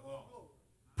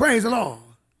 praise the Lord,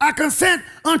 I consent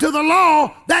unto the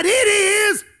law that it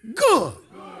is good.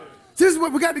 This is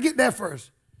what we got to get there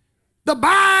first. The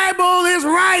Bible is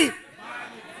right.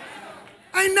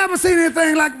 I ain't never seen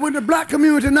anything like with the black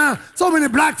community now. So many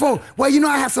black folk, well, you know,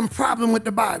 I have some problem with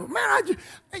the Bible. Man,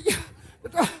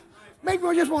 maybe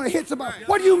I just want to hit somebody.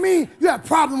 What do you mean you have a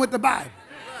problem with the Bible?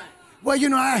 Well, you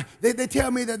know, they tell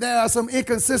me that there are some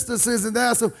inconsistencies and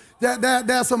there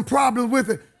are some problems with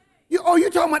it. You're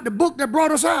talking about the book that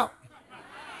brought us out.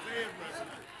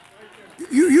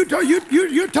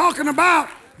 You're talking about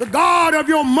the God of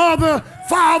your mother,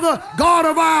 father, God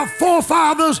of our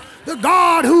forefathers, the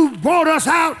God who brought us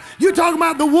out. You're talking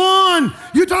about the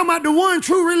one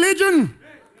true religion.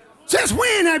 Since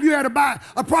when have you had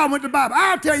a problem with the Bible?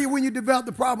 I'll tell you when you developed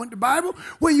the problem with the Bible.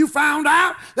 When you found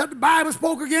out that the Bible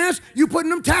spoke against you putting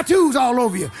them tattoos all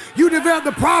over you. You developed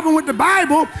the problem with the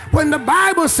Bible when the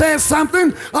Bible says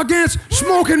something against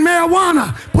smoking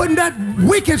marijuana, putting that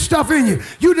wicked stuff in you.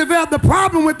 You developed the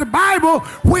problem with the Bible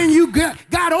when you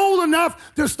got old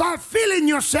enough to start feeling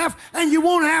yourself and you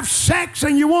want to have sex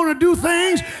and you want to do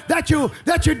things that you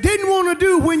didn't want to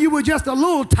do when you were just a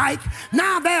little tyke.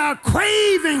 Now there are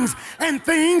cravings and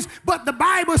things, but the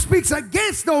Bible speaks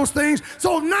against those things.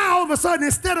 So now all of a sudden,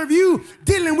 instead of you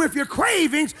dealing with your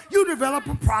cravings, you develop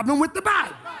a problem with the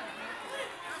Bible.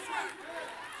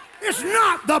 It's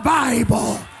not the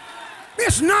Bible.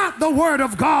 It's not the Word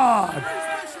of God.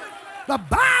 The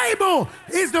Bible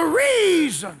is the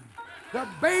reason, the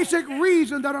basic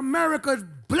reason that America is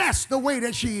blessed the way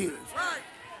that she is.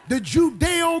 The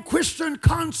Judeo-Christian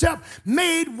concept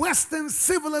made Western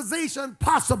civilization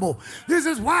possible. This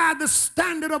is why the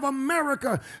standard of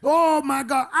America, oh my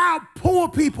God, our poor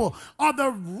people are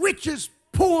the richest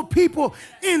poor people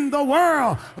in the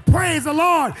world. Praise the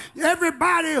Lord.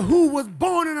 Everybody who was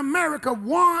born in America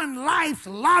won life's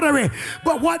lottery.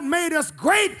 But what made us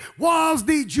great was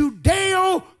the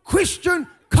Judeo-Christian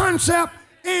concept.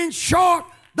 In short,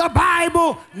 the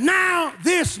Bible. Now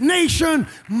this nation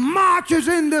marches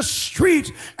in the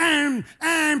streets and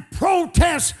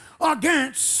protests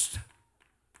against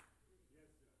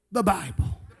the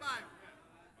Bible.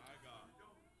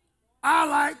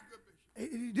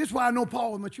 This is why I know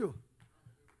Paul was mature.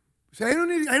 So ain't no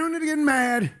need to get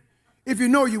mad if you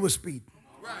know you were speeding.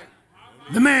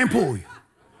 The man pulled you.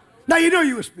 Now you know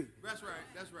you were speeding. That's right.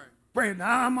 That's right. Pray,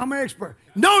 now I'm an expert.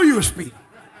 Know you were speeding.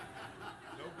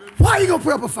 Why are you gonna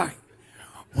put up a fight?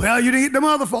 Well, you didn't get them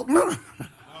other folk. No. They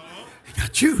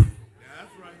got you.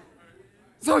 That's right.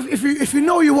 So if you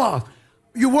know you were,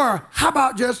 how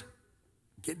about just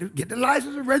get the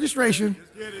license and registration,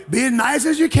 be as nice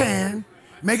as you can,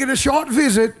 make it a short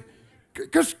visit,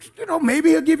 because you know maybe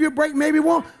he'll give you a break, maybe he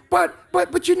won't.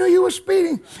 But you knew you were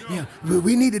speeding. Yeah,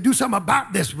 we need to do something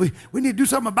about this. We need to do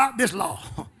something about this law.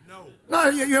 No,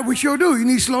 yeah, we sure do. You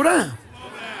need to slow down.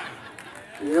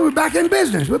 Yeah, we're back in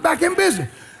business. We're back in business.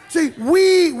 See,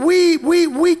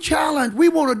 we challenge. We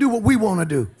want to do what we want to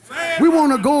do. We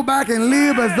want to go back and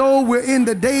live as though we're in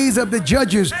the days of the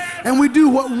judges, and we do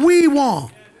what we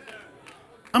want.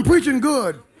 I'm preaching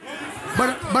good,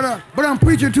 but I'm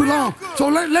preaching too long. So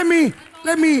let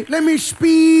me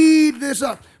speed this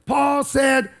up. Paul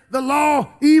said, "The law,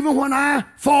 even when I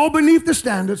fall beneath the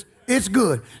standards, it's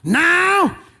good.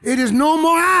 Now it is no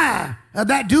more I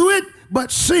that do it,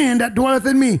 but sin that dwelleth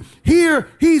in me." Here,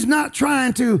 he's not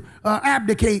trying to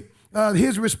abdicate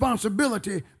his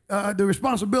responsibility, the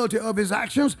responsibility of his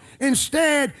actions.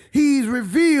 Instead, he's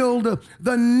revealed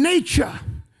the nature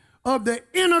of the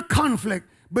inner conflict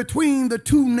between the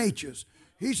two natures.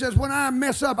 He says, when I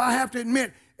mess up, I have to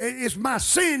admit it's my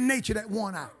sin nature that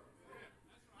won out.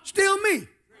 Still me.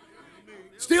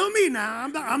 Still me now.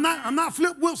 I'm not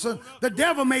Flip Wilson. The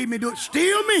devil made me do it.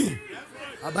 Still me.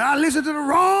 But I listened to the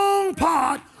wrong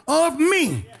part of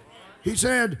me. He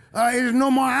said, it is no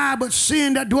more I, but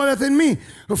sin that dwelleth in me.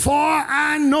 For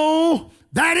I know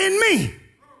that in me.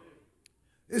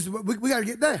 We got to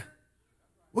get there.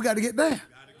 We got to get there.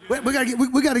 We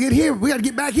got to get here. We got to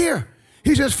get back here.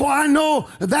 He says, for I know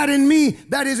that in me,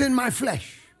 that is in my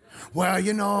flesh. Well,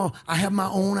 you know, I have my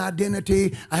own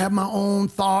identity. I have my own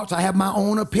thoughts. I have my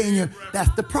own opinion. That's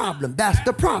the problem. That's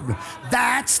the problem.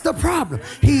 That's the problem.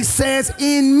 He says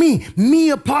in me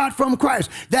apart from Christ,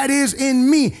 that is in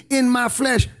me, in my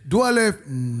flesh, dwelleth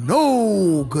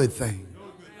no good thing.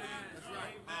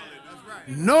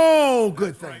 No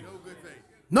good thing.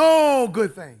 No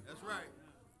good thing.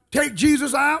 Take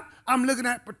Jesus out, I'm looking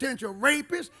at potential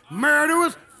rapists,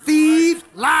 murderers, thieves,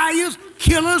 liars,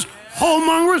 killers,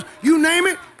 whoremongers, you name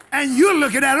it, and you're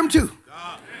looking at them too.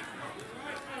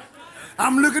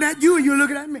 I'm looking at you and you're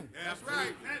looking at me. That's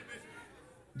right.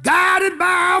 Guided by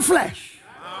our flesh.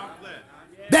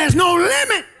 There's no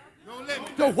limit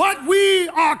to what we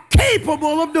are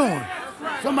capable of doing.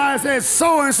 Somebody says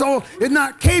so-and-so is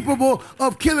not capable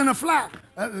of killing a fly.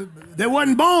 They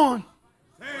wasn't born.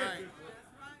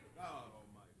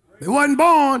 They wasn't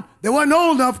born. They wasn't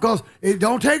old enough because it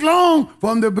don't take long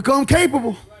for them to become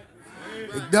capable.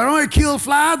 They don't only kill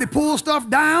flies. They pull stuff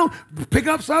down, pick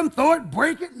up something, throw it,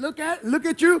 break it, look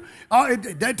at you.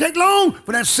 It doesn't take long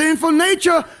for that sinful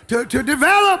nature to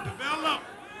develop.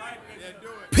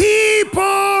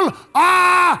 People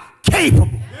are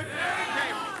capable.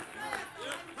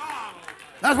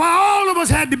 That's why all of us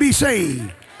had to be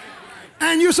saved.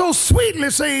 And you're so sweetly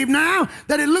saved now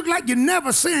that it looked like you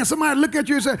never sinned. Somebody look at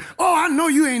you and say, oh, I know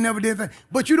you ain't never did that.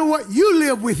 But you know what? You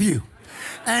live with you.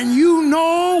 And you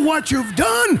know what you've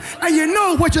done, and you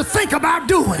know what you think about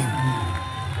doing.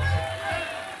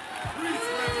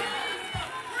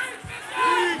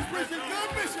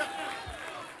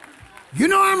 You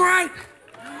know I'm right.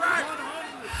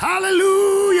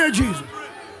 Hallelujah, Jesus.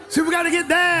 See, we got to get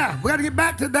there. We got to get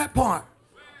back to that part.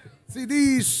 See,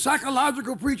 these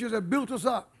psychological preachers have built us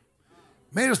up.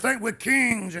 Made us think we're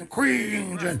kings and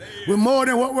queens and we're more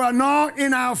than what we are. No,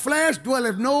 in our flesh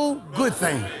dwelleth no good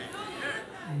thing.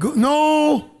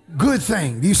 No good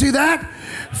thing. Do you see that?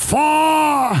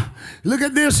 For, look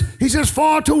at this. He says,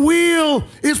 for to will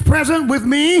is present with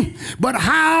me, but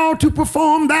how to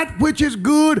perform that which is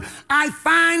good, I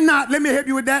find not. Let me help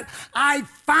you with that. I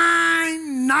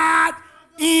find not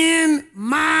in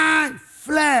my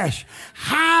flesh.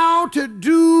 How to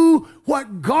do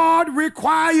what God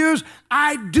requires,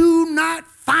 I do not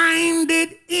find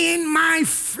it in my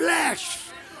flesh.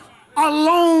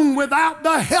 Alone, without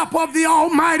the help of the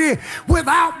Almighty,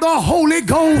 without the Holy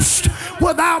Ghost,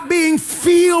 without being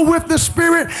filled with the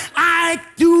Spirit, I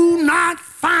do not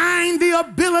find the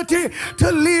ability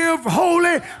to live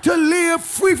holy, to live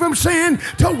free from sin,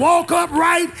 to walk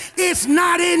upright. It's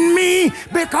not in me,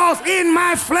 because in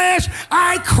my flesh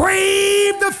I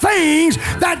crave the things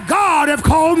that God have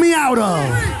called me out of.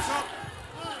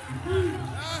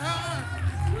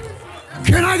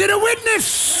 Can I get a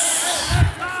witness?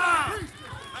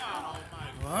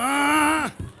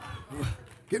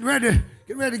 Get ready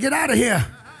to get out of here.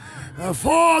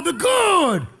 For the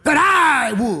good that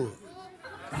I would,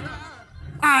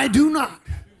 I do not.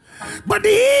 But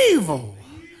the evil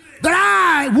that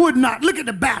I would not. Look at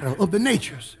the battle of the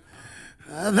natures.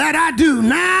 That I do.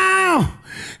 Now,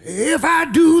 if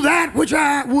I do that which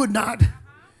I would not,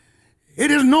 it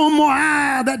is no more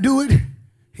I that do it.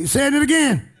 He said it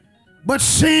again. But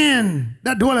sin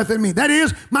that dwelleth in me. That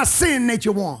is, my sin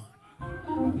nature won.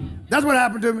 That's what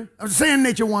happened to me. I was sin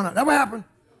nature won out. That's what happened.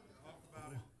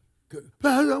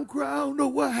 I don't cry. I don't know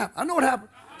what happened. I know what happened.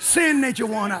 Sin nature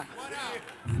won out.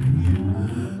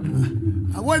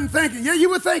 I wasn't thinking. Yeah, you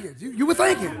were thinking. You were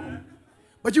thinking.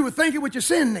 But you were thinking with your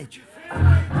sin nature.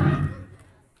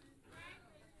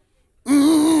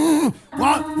 Well,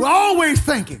 we're always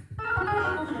thinking.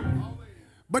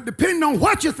 But depending on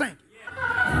what you think,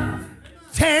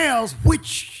 tells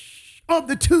which of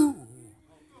the two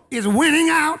is winning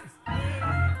out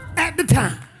at the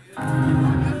time.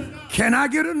 Can I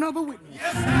get another witness?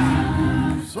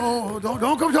 Yes, so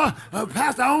don't come to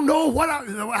Pastor, I don't know what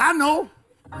I know.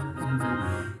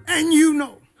 And you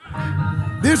know.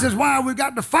 This is why we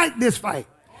got to fight this fight.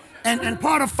 And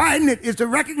part of fighting it is to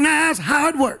recognize how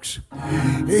it works.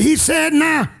 He said,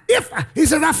 now,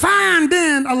 I find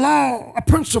then a law, a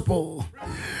principle,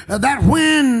 that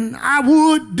when I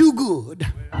would do good,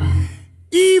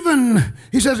 even,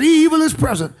 he says, evil is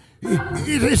present.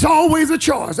 It's always a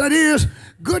choice. That is,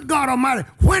 good God Almighty,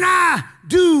 when I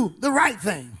do the right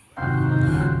thing,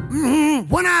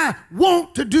 when I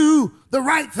want to do the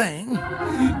right thing,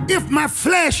 if my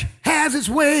flesh has its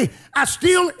way, I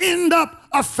still end up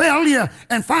a failure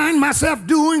and find myself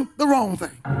doing the wrong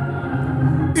thing.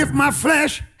 If my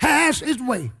flesh has its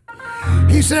way.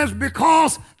 He says,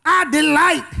 because I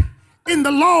delight in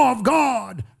the law of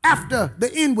God after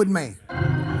the inward man.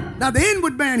 Now the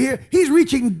inward man here, he's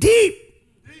reaching deep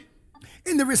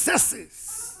in the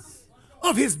recesses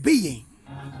of his being.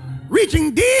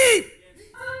 Reaching deep,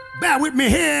 bear with me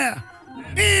here,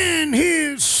 in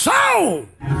his soul.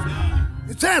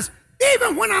 It says,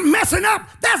 even when I'm messing up,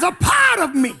 there's a part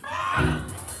of me.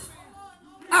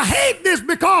 I hate this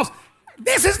because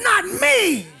this is not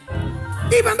me.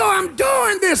 Even though I'm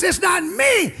doing this, it's not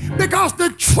me, because the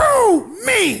true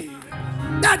me,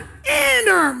 that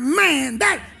inner man,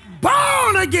 that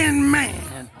born again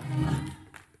man,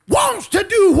 wants to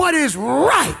do what is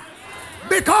right,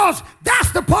 because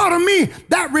that's the part of me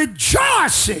that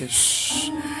rejoices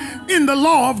in the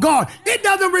law of God. It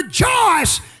doesn't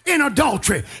rejoice in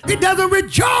adultery. It doesn't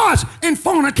rejoice in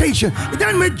fornication. It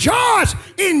doesn't rejoice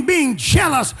in being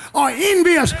jealous or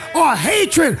envious or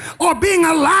hatred or being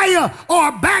a liar or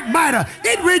a backbiter.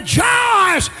 It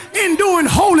rejoices in doing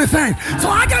holy things. So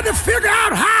I got to figure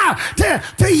out how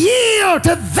to yield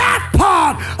to that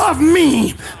part of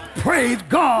me. Praise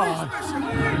God.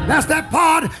 That's that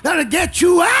part that'll get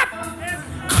you up,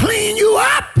 clean you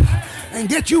up, and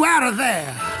get you out of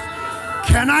there.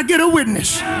 Can I get a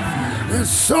witness? And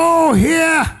so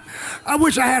here, I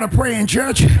wish I had a praying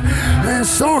church. And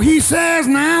so he says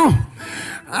now,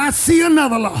 I see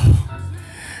another law.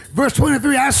 Verse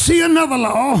 23, I see another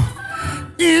law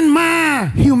in my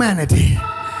humanity.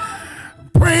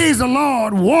 Praise the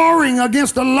Lord, warring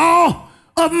against the law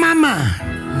of my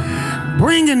mind,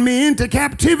 bringing me into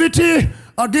captivity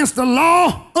against the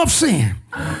law of sin.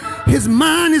 His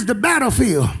mind is the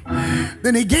battlefield.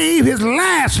 Then he gave his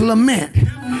last lament.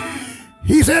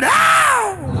 He said,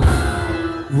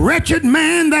 "Ow! Wretched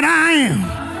man that I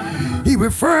am." He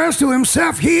refers to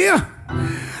himself here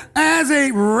as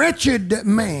a wretched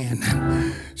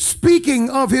man, speaking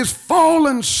of his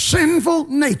fallen, sinful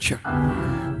nature.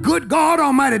 Good God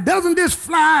Almighty, doesn't this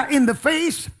fly in the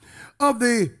face of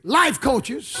the life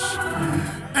coaches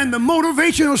and the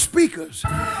motivational speakers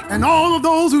and all of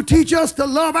those who teach us to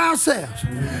love ourselves?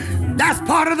 That's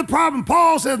part of the problem.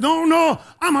 Paul says, no,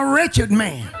 I'm a wretched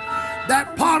man.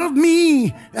 That part of me,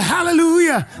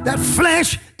 hallelujah, that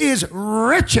flesh is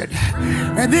wretched.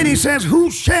 And then he says,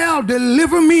 who shall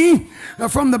deliver me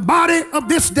from the body of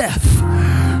this death?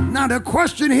 Now the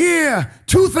question here,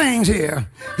 two things here.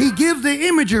 He gives the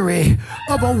imagery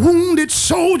of a wounded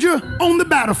soldier on the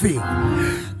battlefield.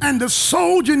 And the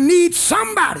soldier needs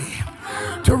somebody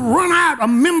to run out, a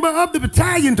member of the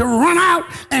battalion to run out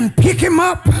and pick him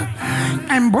up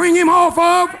and bring him off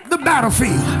of the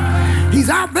battlefield. He's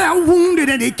out there wounded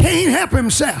and he can't help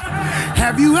himself.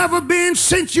 Have you ever been,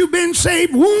 since you've been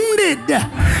saved, wounded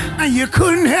and you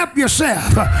couldn't help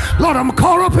yourself? Lord, I'm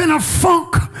caught up in a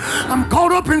funk. I'm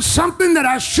caught up in something that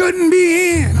I shouldn't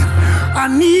be in. I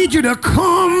need you to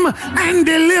come and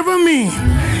deliver me.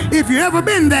 If you ever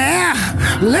been there,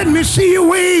 let me see you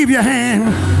wave your hand.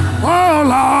 Oh,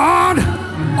 Lord.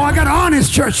 Oh, I got an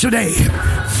honest church today.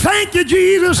 Thank you,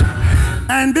 Jesus.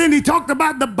 And then he talked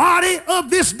about the body of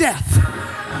this death.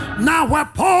 Now, where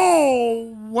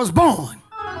Paul was born,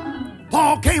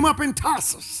 Paul came up in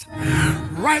Tarsus.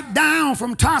 Right down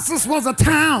from Tarsus was a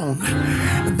town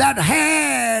that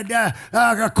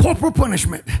had corporal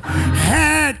punishment,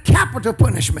 had capital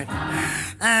punishment.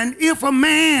 And if a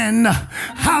man,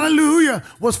 hallelujah,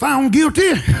 was found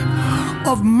guilty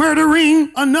of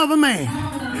murdering another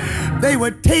man, they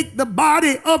would take the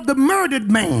body of the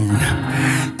murdered man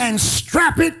and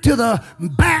strap it to the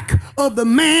back of the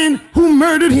man who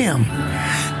murdered him.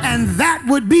 And that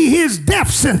would be his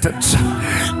death sentence.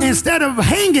 Instead of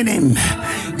hanging him,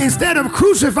 instead of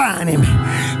crucifying him,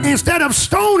 instead of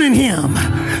stoning him,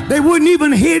 they wouldn't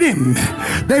even hit him.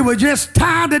 They would just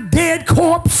tie the dead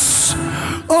corpse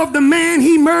of the man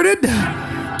he murdered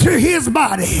to his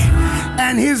body.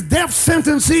 And his death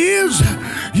sentence is,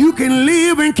 you can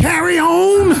live and carry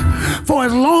on for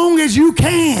as long as you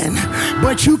can,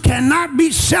 but you cannot be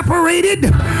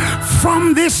separated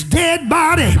from this dead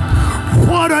body.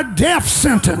 What a death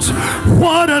sentence.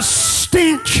 What a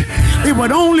stench. It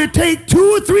would only take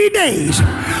 2 or 3 days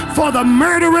for the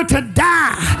murderer to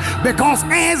die, because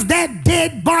as that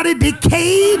dead body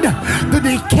decayed, the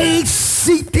decay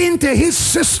seeped into his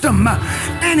system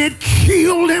and it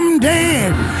killed him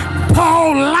dead.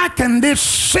 Paul likened this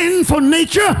sinful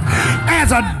nature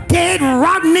as a dead,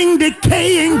 rotting,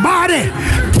 decaying body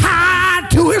tied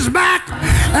to his back.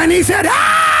 And he said,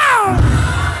 "Ow!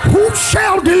 Who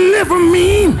shall deliver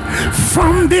me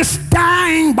from this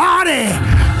dying body,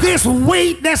 this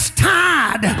weight that's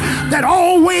tied, that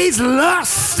always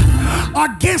lusts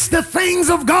against the things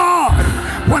of God?"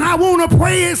 When I want to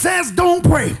pray, it says don't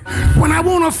pray. When I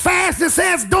want to fast, it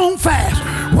says don't fast.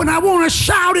 When I want to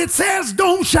shout, it says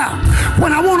don't shout.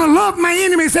 When I want to love my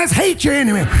enemy, it says hate your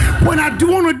enemy. When I do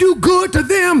want to do good to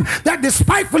them that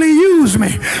despitefully use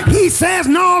me, he says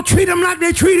no, treat them like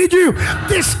they treated you.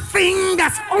 This thing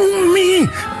that's on me,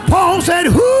 Paul said,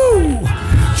 who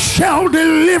shall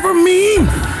deliver me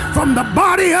from the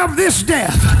body of this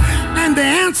death? And the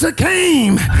answer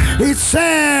came. It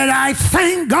said, I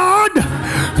thank God.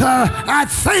 I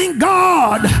thank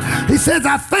God. He says,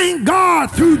 I thank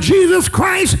God through Jesus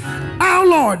Christ our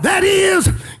Lord. That is,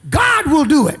 God will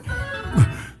do it.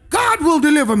 God will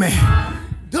deliver me.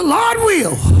 The Lord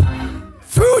will,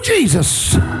 through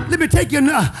Jesus. Let me take you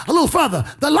a little further.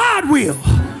 The Lord will,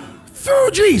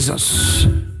 through Jesus,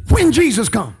 when Jesus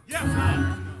comes.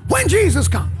 When Jesus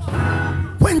comes.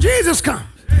 When Jesus comes,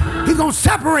 he's going to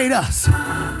separate us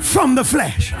from the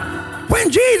flesh. When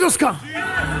Jesus comes,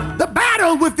 the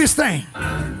battle with this thing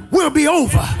will be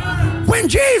over. When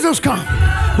Jesus comes,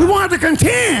 we want to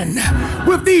contend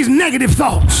with these negative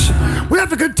thoughts. We have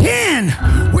to contend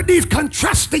with these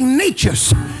contrasting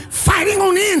natures fighting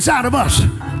on the inside of us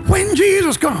when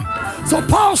Jesus comes. So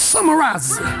Paul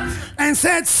summarizes it and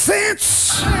said,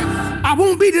 since I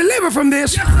won't be delivered from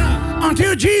this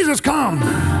until Jesus comes,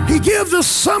 he gives a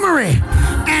summary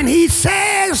and he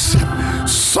says,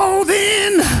 so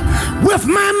then with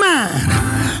my mind,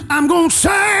 I'm going to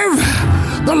serve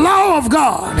the law of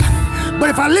God. But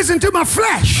if I listen to my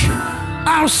flesh,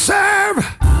 I'll serve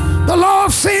the law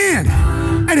of sin.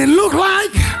 And it looked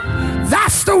like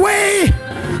that's the way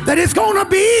that it's going to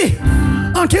be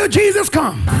until Jesus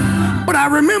comes. But I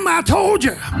remember I told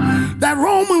you that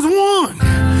Romans 1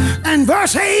 and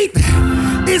verse 8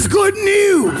 is good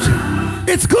news.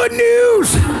 It's good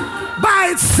news by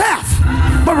itself.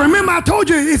 But remember I told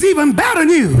you it's even better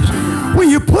news when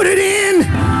you put it in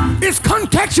its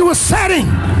contextual setting.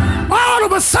 All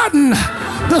of a sudden,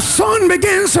 the sun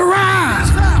begins to rise.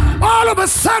 All of a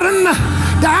sudden,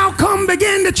 the outcome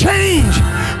began to change.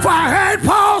 For I heard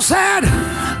Paul said,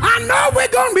 I know we're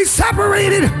going to be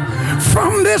separated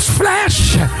from this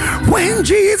flesh when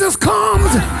Jesus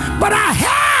comes, but I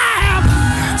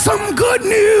have some good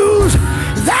news.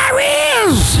 There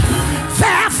is,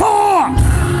 therefore,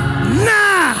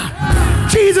 now,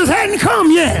 Jesus hadn't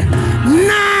come yet.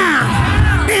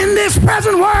 Now, in this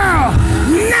present world,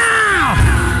 now,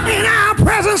 in our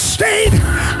present state,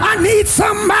 I need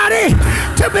somebody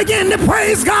to begin to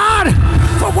praise God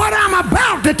for what I'm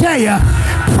about to tell you.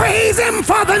 Praise him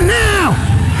for the now.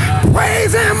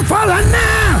 Praise him for the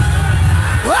now.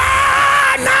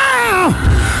 Ah, now.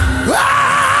 Ah,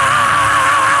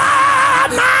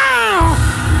 now.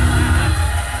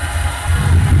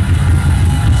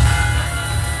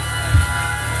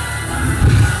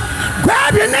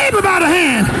 Grab your neighbor by the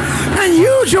hand and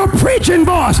use your preaching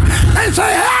voice and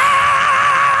say, ah,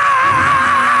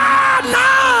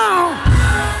 now.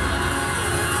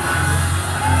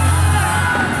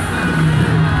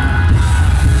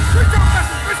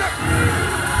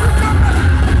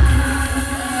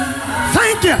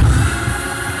 Thank you.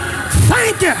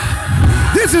 Thank you.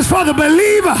 This is for the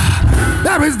believer.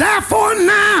 There is therefore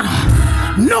now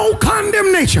no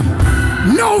condemnation,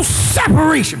 no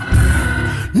separation,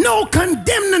 no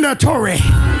condemnatory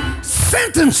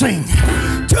sentencing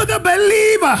to the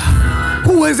believer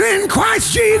who is in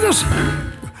Christ Jesus.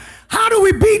 How do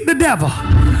we beat the devil?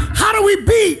 How do we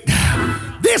beat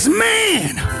this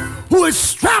man who is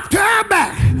strapped to our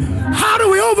back? How do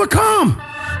we overcome?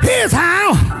 Here's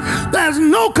how. There's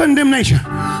no condemnation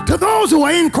to those who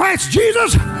are in Christ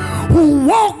Jesus, who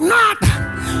walk not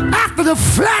after the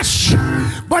flesh,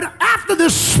 but after the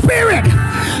Spirit.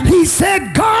 He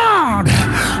said God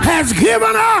has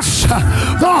given us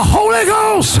the Holy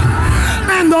Ghost,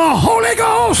 and the Holy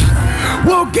Ghost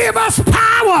will give us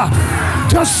power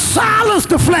to silence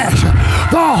the flesh.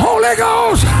 The Holy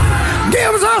Ghost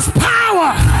gives us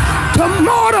power to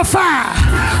mortify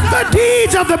the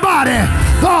deeds of the body.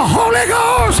 The Holy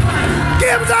Ghost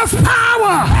gives us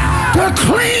power to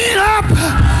clean up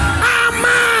our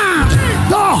minds.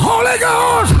 The Holy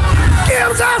Ghost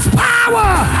gives us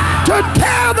power to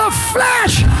tear the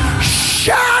flesh.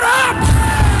 Shut up!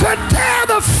 To tear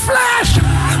the flesh.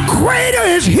 Greater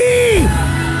is he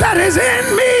that is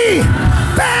in me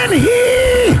than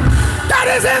he that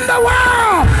is in the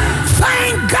world.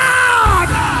 Thank God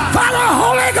for the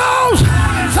Holy Ghost.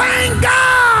 Thank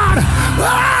God.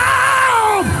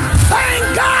 Oh, thank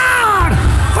God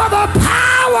for the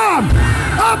power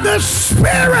of the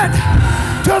Spirit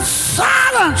to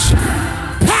silence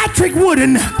Patrick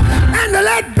Wooden and to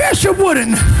let Bishop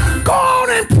Wooden go on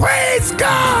and praise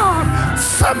God.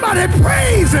 Somebody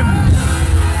praise him.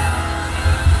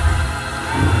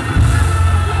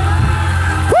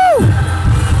 Woo!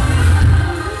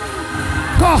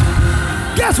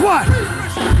 Oh, guess what?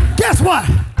 Guess what?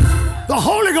 The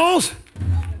Holy Ghost,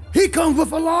 he comes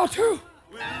with a law too.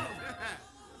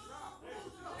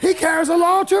 He carries a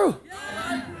law too.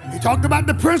 He talked about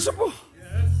the principle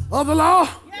of the law.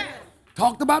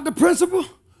 Talked about the principle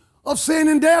of sin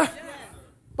and death.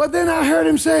 But then I heard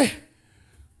him say,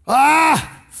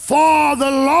 for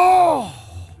the law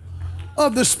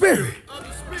of the Spirit.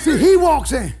 See, he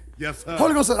walks in. Yes, sir.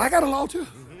 Holy Ghost says, I got a law too.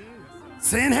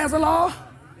 Sin has a law.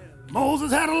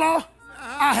 Moses had a law.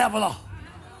 I have a law.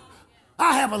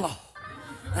 I have a law.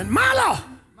 And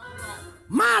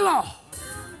my law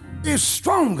is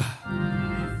stronger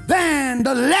than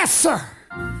the lesser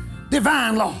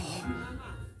divine law.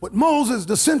 But Moses,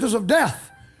 the sentence of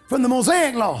death from the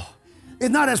Mosaic law, is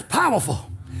not as powerful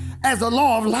as the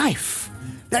law of life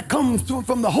that comes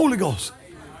from the Holy Ghost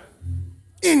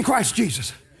in Christ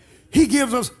Jesus. He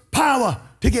gives us power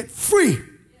to get free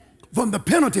from the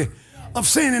penalty of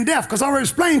sin and death. Because I already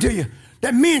explained to you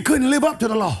that men couldn't live up to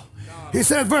the law. He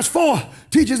says, verse 4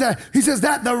 teaches that. He says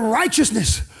that the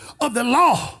righteousness of the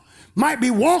law might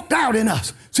be walked out in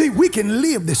us. See, we can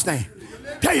live this thing.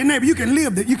 Tell your neighbor, you can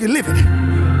live it. You can live it.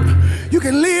 You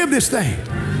can live this thing.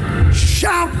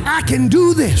 Shout, I can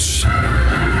do this.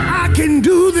 I can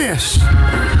do this.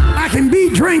 I can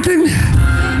beat drinking.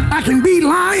 I can beat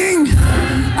lying.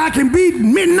 I can beat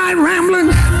midnight rambling.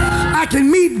 I can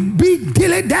beat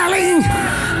dilly-dallying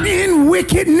in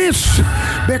wickedness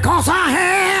because I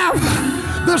have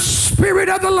the Spirit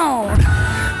of the Lord.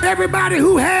 Everybody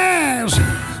who has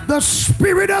the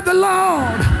Spirit of the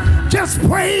Lord, just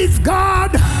praise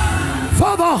God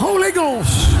for the Holy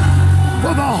Ghost.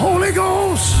 For the Holy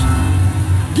Ghost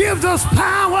gives us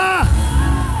power.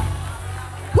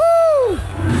 Woo!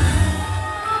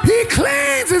 He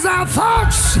cleanses our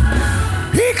thoughts.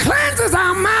 He cleanses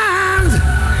our minds.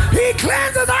 He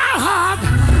cleanses our heart.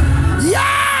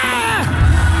 Yeah!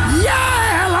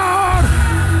 Yeah, Lord!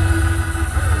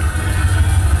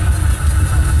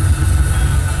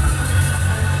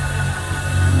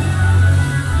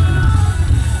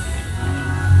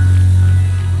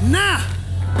 Now,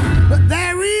 but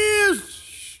there is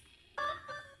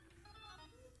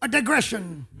a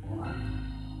digression.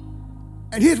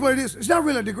 And here's what it is. It's not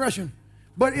really a digression,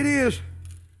 but it is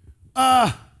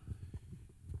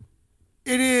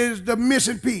the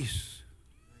missing piece.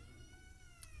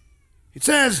 It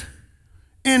says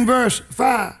in verse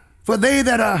 5, for they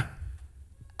that are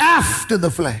after the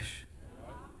flesh.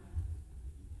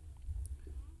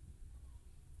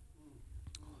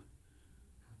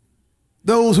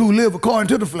 Those who live according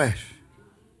to the flesh.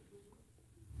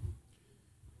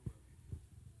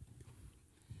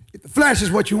 If the flesh is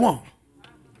what you want.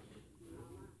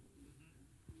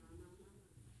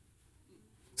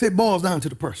 See, it boils down to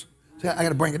the person. See, I got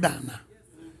to bring it down now.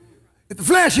 If the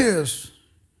flesh is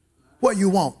what you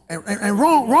want, and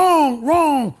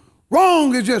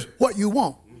wrong is just what you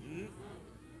want.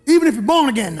 Even if you're born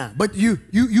again now, but you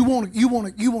want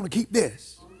to keep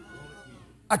this.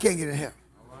 I can't get in hell.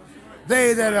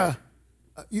 They that are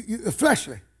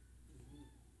fleshly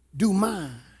do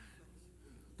mind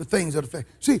the things of the flesh.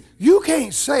 See, you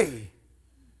can't say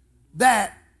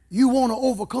that you want to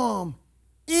overcome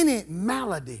any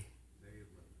malady,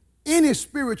 any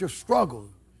spiritual struggle.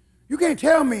 You can't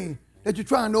tell me that you're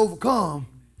trying to overcome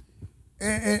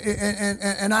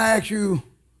and I ask you,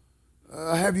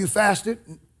 have you fasted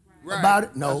about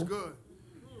it? No. That's good.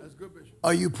 That's good, Bishop.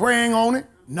 Are you praying on it?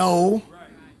 No.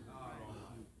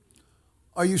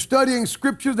 Are you studying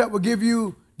scriptures that will give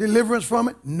you deliverance from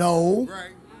it? No.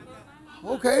 Right.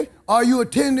 Okay. Are you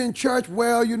attending church?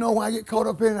 Well, you know, when I get caught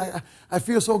up in it, I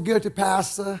feel so guilty,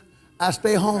 Pastor. I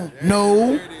stay home.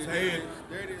 No. Say it.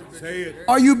 Say it.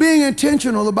 Are you being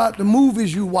intentional about the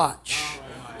movies you watch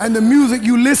and the music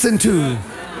you listen to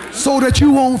so that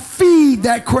you won't feed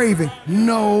that craving?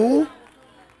 No.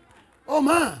 Oh,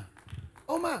 my.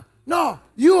 Oh, my. No.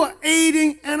 You are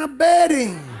aiding and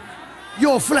abetting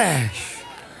your flesh.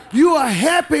 You are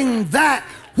helping that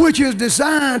which is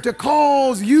designed to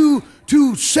cause you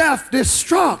to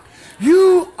self-destruct.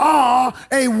 You are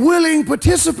a willing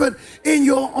participant in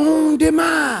your own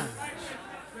demise.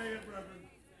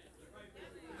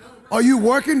 Are you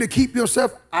working to keep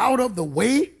yourself out of the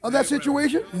way of that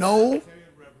situation? No.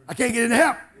 I can't get any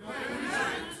help.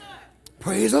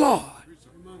 Praise the Lord.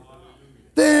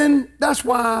 Then that's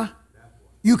why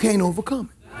you can't overcome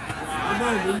it.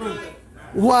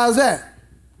 Why is that?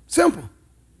 Simple.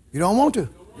 You don't want to.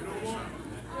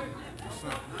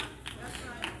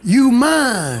 You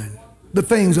mind the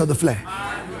things of the flesh.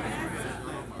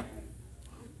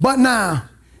 But now,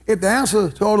 if the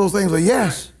answer to all those things are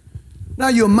yes, now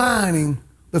you're minding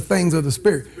the things of the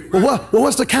Spirit. But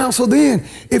what's the counsel then?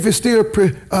 If it's still,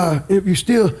 if you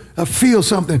still feel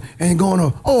something and you're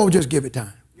going, oh, just give it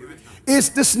time. It's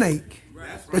the snake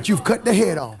that you've cut the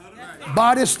head off.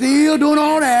 Body's still doing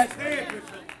all that.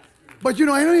 But you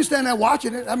know, I don't even stand there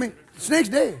watching it. I mean, the snake's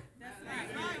dead.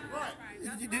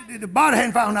 The body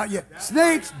hadn't found out yet.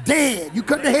 Snake's dead. You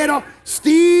cut the head off,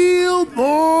 still,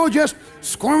 just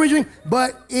squirming,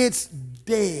 but it's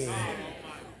dead.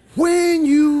 When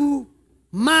you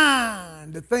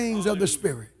mind the things of the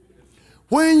Spirit,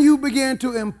 when you begin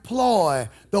to employ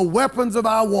the weapons of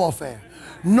our warfare,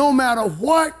 no matter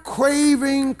what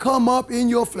craving come up in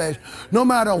your flesh, no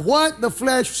matter what the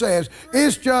flesh says,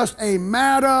 it's just a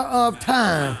matter of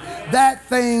time. That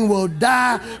thing will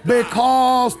die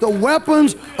because the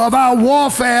weapons of our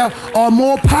warfare are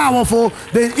more powerful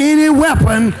than any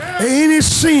weapon, any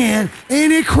sin,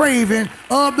 any craving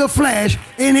of the flesh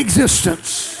in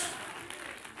existence.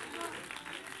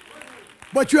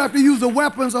 But you have to use the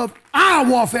weapons of our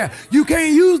warfare. You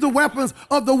can't use the weapons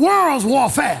of the world's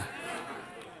warfare.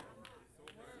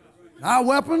 Our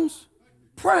weapons,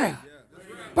 prayer,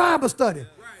 Bible study,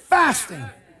 fasting,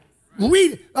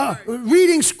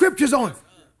 reading scriptures on it,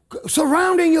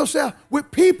 surrounding yourself with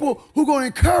people who are going to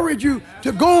encourage you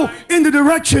to go in the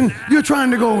direction you're trying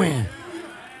to go in.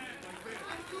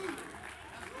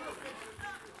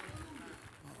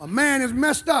 A man is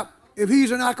messed up if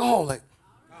he's an alcoholic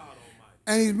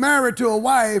and he's married to a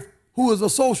wife who is a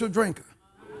social drinker,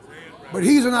 but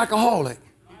he's an alcoholic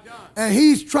and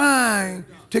he's trying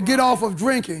to get off of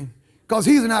drinking because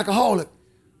he's an alcoholic.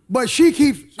 But she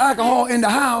keeps alcohol in the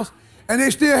house and they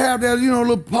still have their,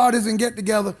 little parties and get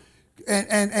together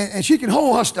and she can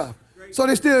hold her stuff. So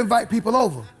they still invite people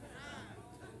over.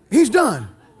 He's done.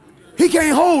 He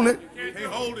can't hold it.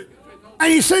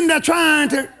 And he's sitting there trying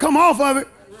to come off of it.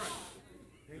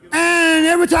 And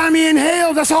every time he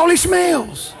inhales, that's all he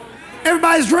smells.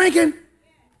 Everybody's drinking.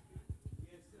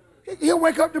 He'll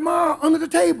wake up tomorrow under the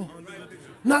table,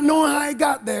 not knowing how he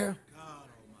got there.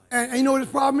 And you know what his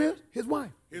problem is? His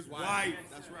wife. His wife.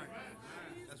 That's right.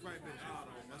 That's right, Bishop.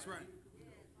 That's right.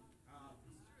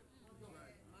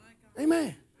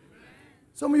 Amen.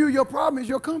 Some of you, your problem is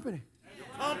your company. Your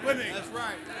company. That's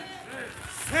right.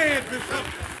 Say it, Bishop.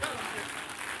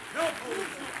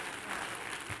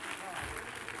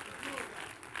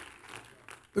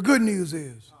 The good news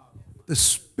is the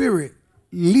Spirit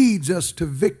leads us to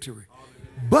victory,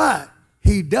 but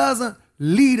he doesn't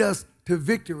lead us to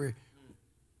victory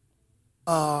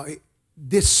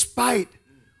despite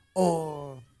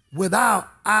or without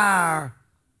our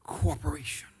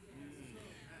cooperation.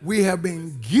 We have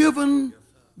been given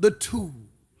the tools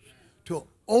to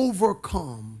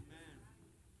overcome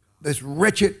this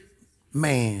wretched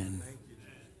man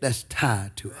that's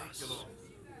tied to us.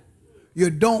 You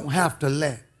don't have to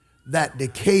let that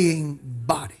decaying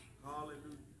body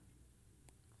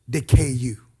decay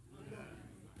you.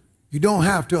 You don't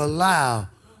have to allow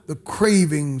the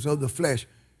cravings of the flesh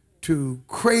to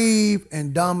crave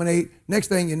and dominate. Next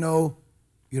thing you know,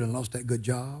 you done lost that good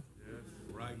job.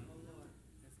 Right.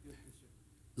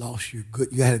 Lost your good,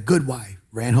 you had a good wife,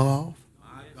 ran her off.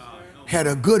 Had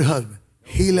a good husband,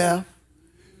 he left.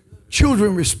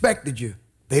 Children respected you,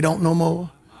 they don't no more.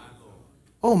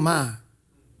 Oh my,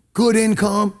 good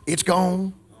income, it's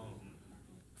gone.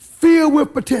 Filled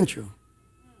with potential.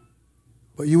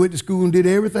 But you went to school and did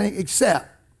everything except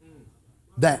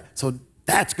that. So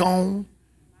that's gone.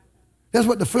 That's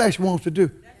what the flesh wants to do.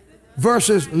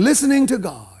 Versus listening to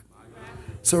God.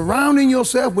 Surrounding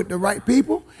yourself with the right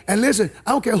people. And listen,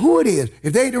 I don't care who it is.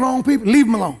 If they ain't the wrong people, leave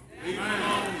them alone.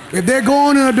 If they're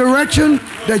going in a direction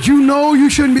that you know you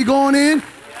shouldn't be going in,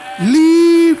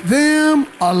 leave them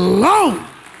alone.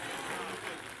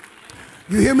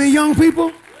 You hear me, young people?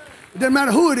 It doesn't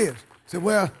matter who it is. Say,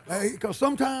 well, because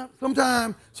sometimes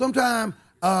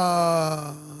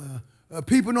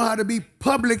people know how to be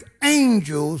public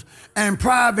angels and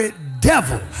private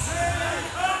devils.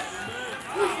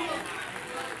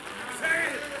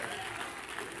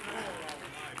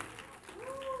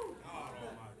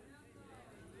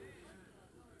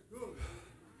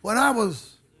 When I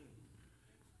was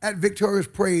at Victorious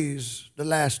Praise the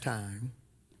last time,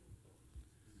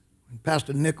 when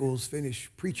Pastor Nichols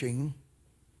finished preaching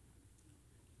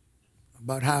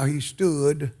about how he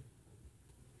stood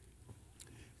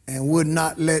and would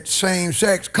not let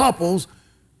same-sex couples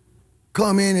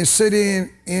come in and sit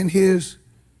in his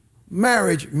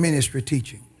marriage ministry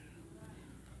teaching,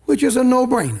 which is a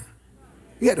no-brainer.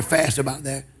 You had to fast about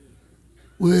that.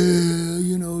 Well,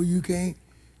 you know, you can't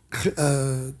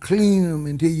clean them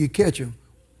until you catch them.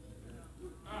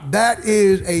 That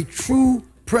is a true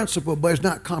principle, but it's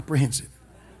not comprehensive.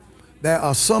 There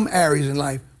are some areas in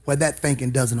life where that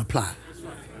thinking doesn't apply.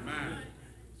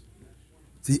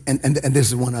 See, and this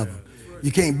is one of them.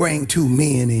 You can't bring two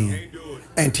men in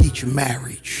and teach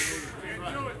marriage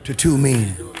to two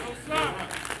men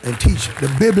and teach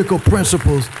the biblical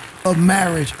principles of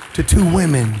marriage to two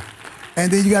women.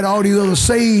 And then you got all these other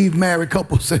saved married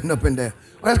couples sitting up in there.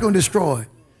 Well, that's going to destroy it.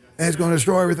 And it's going to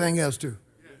destroy everything else too.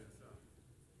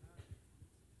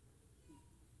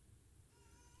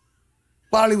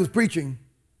 While he was preaching,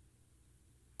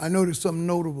 I noticed some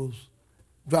notables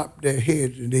dropped their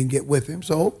heads and didn't get with him.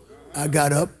 So I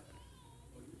got up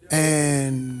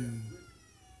and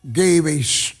gave a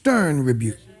stern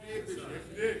rebuke.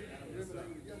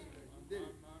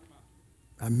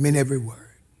 I meant every word.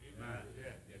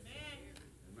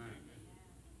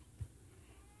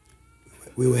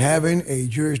 We were having a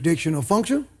jurisdictional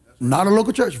function, not a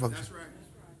local church function. That's right.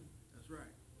 That's right.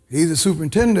 He's the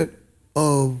superintendent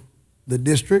of the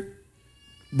district,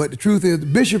 but the truth is the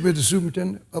bishop is the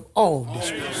superintendent of all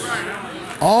districts.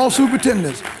 All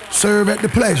superintendents serve at the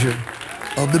pleasure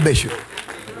of the bishop.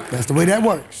 That's the way that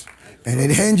works. And it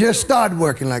hadn't just started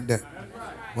working like that.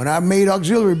 When I made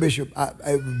auxiliary bishop,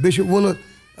 Bishop Willard,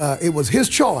 it was his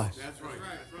choice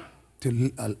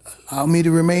to allow me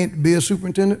to be a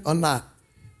superintendent or not.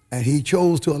 And he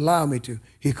chose to allow me to.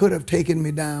 He could have taken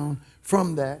me down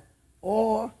from that,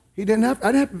 or he didn't have. I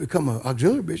didn't have to become an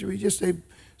auxiliary bishop. He just said,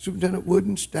 superintendent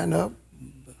wouldn't stand up,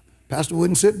 pastor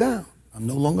wouldn't sit down. I'm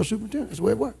no longer superintendent. That's the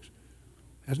way it works.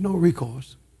 There's no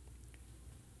recourse.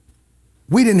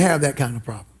 We didn't have that kind of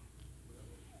problem.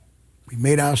 We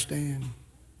made our stand.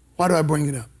 Why do I bring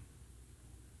it up?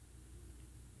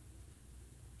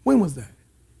 When was that?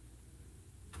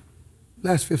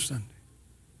 Last fifth Sunday.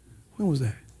 When was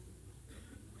that?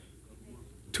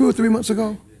 2 or 3 months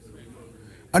ago?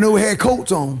 I know we had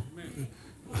coats on.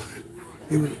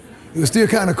 It was still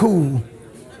kind of cool.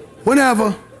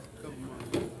 Whenever,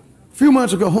 a few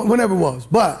months ago, whenever it was.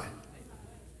 But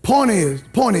the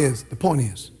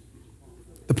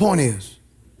point is,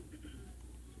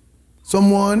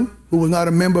 someone who was not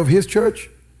a member of his church,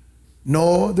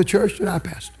 nor the church that I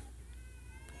pastored,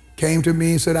 came to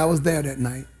me and said, I was there that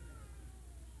night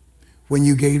when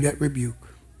you gave that rebuke.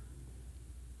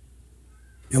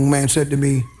 Young man said to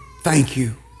me, thank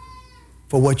you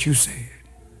for what you said.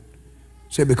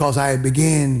 Said because I had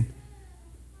begun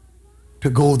to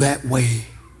go that way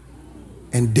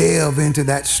and delve into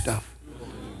that stuff.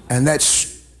 And that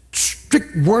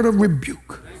strict word of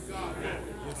rebuke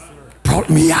brought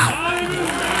me out.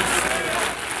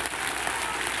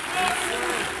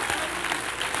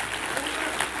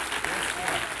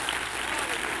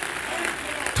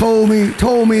 Told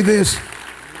me this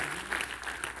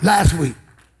last week.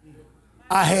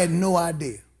 I had no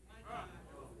idea.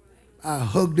 I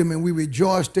hugged him and we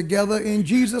rejoiced together in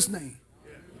Jesus' name.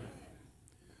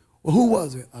 Well, who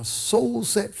was it? A soul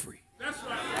set free.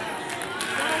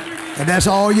 And that's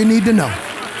all you need to know.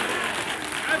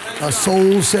 A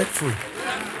soul set free.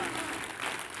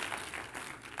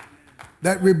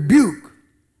 That rebuke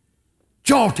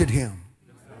jolted him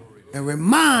and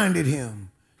reminded him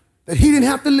that he didn't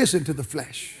have to listen to the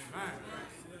flesh.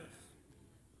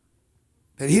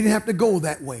 That he didn't have to go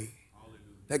that way.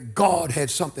 That God had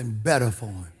something better for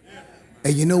him.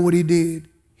 And you know what he did?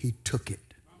 He took it.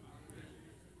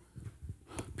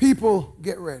 People,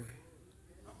 get ready.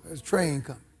 There's a train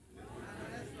coming.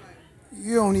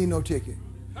 You don't need no ticket.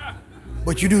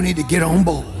 But you do need to get on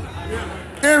board.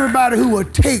 Everybody who will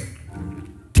take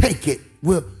it.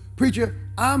 Will. Preacher,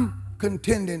 I'm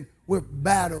contending with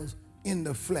battles in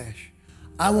the flesh.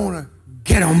 I want to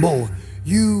get on board.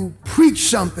 You preach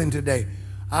something today.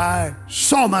 I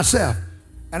saw myself.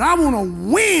 And I want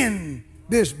to win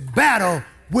this battle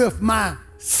with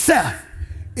myself.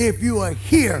 If you are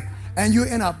here and you're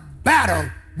in a battle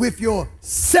with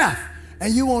yourself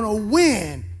and you want to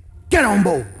win, get on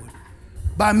board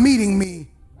by meeting me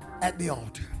at the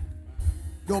altar.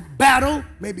 Your battle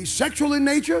may be sexual in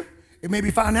nature. It may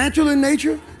be financial in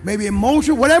nature, maybe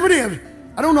emotional, whatever it is.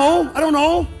 I don't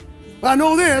know. But I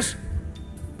know this.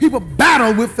 People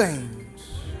battle with things.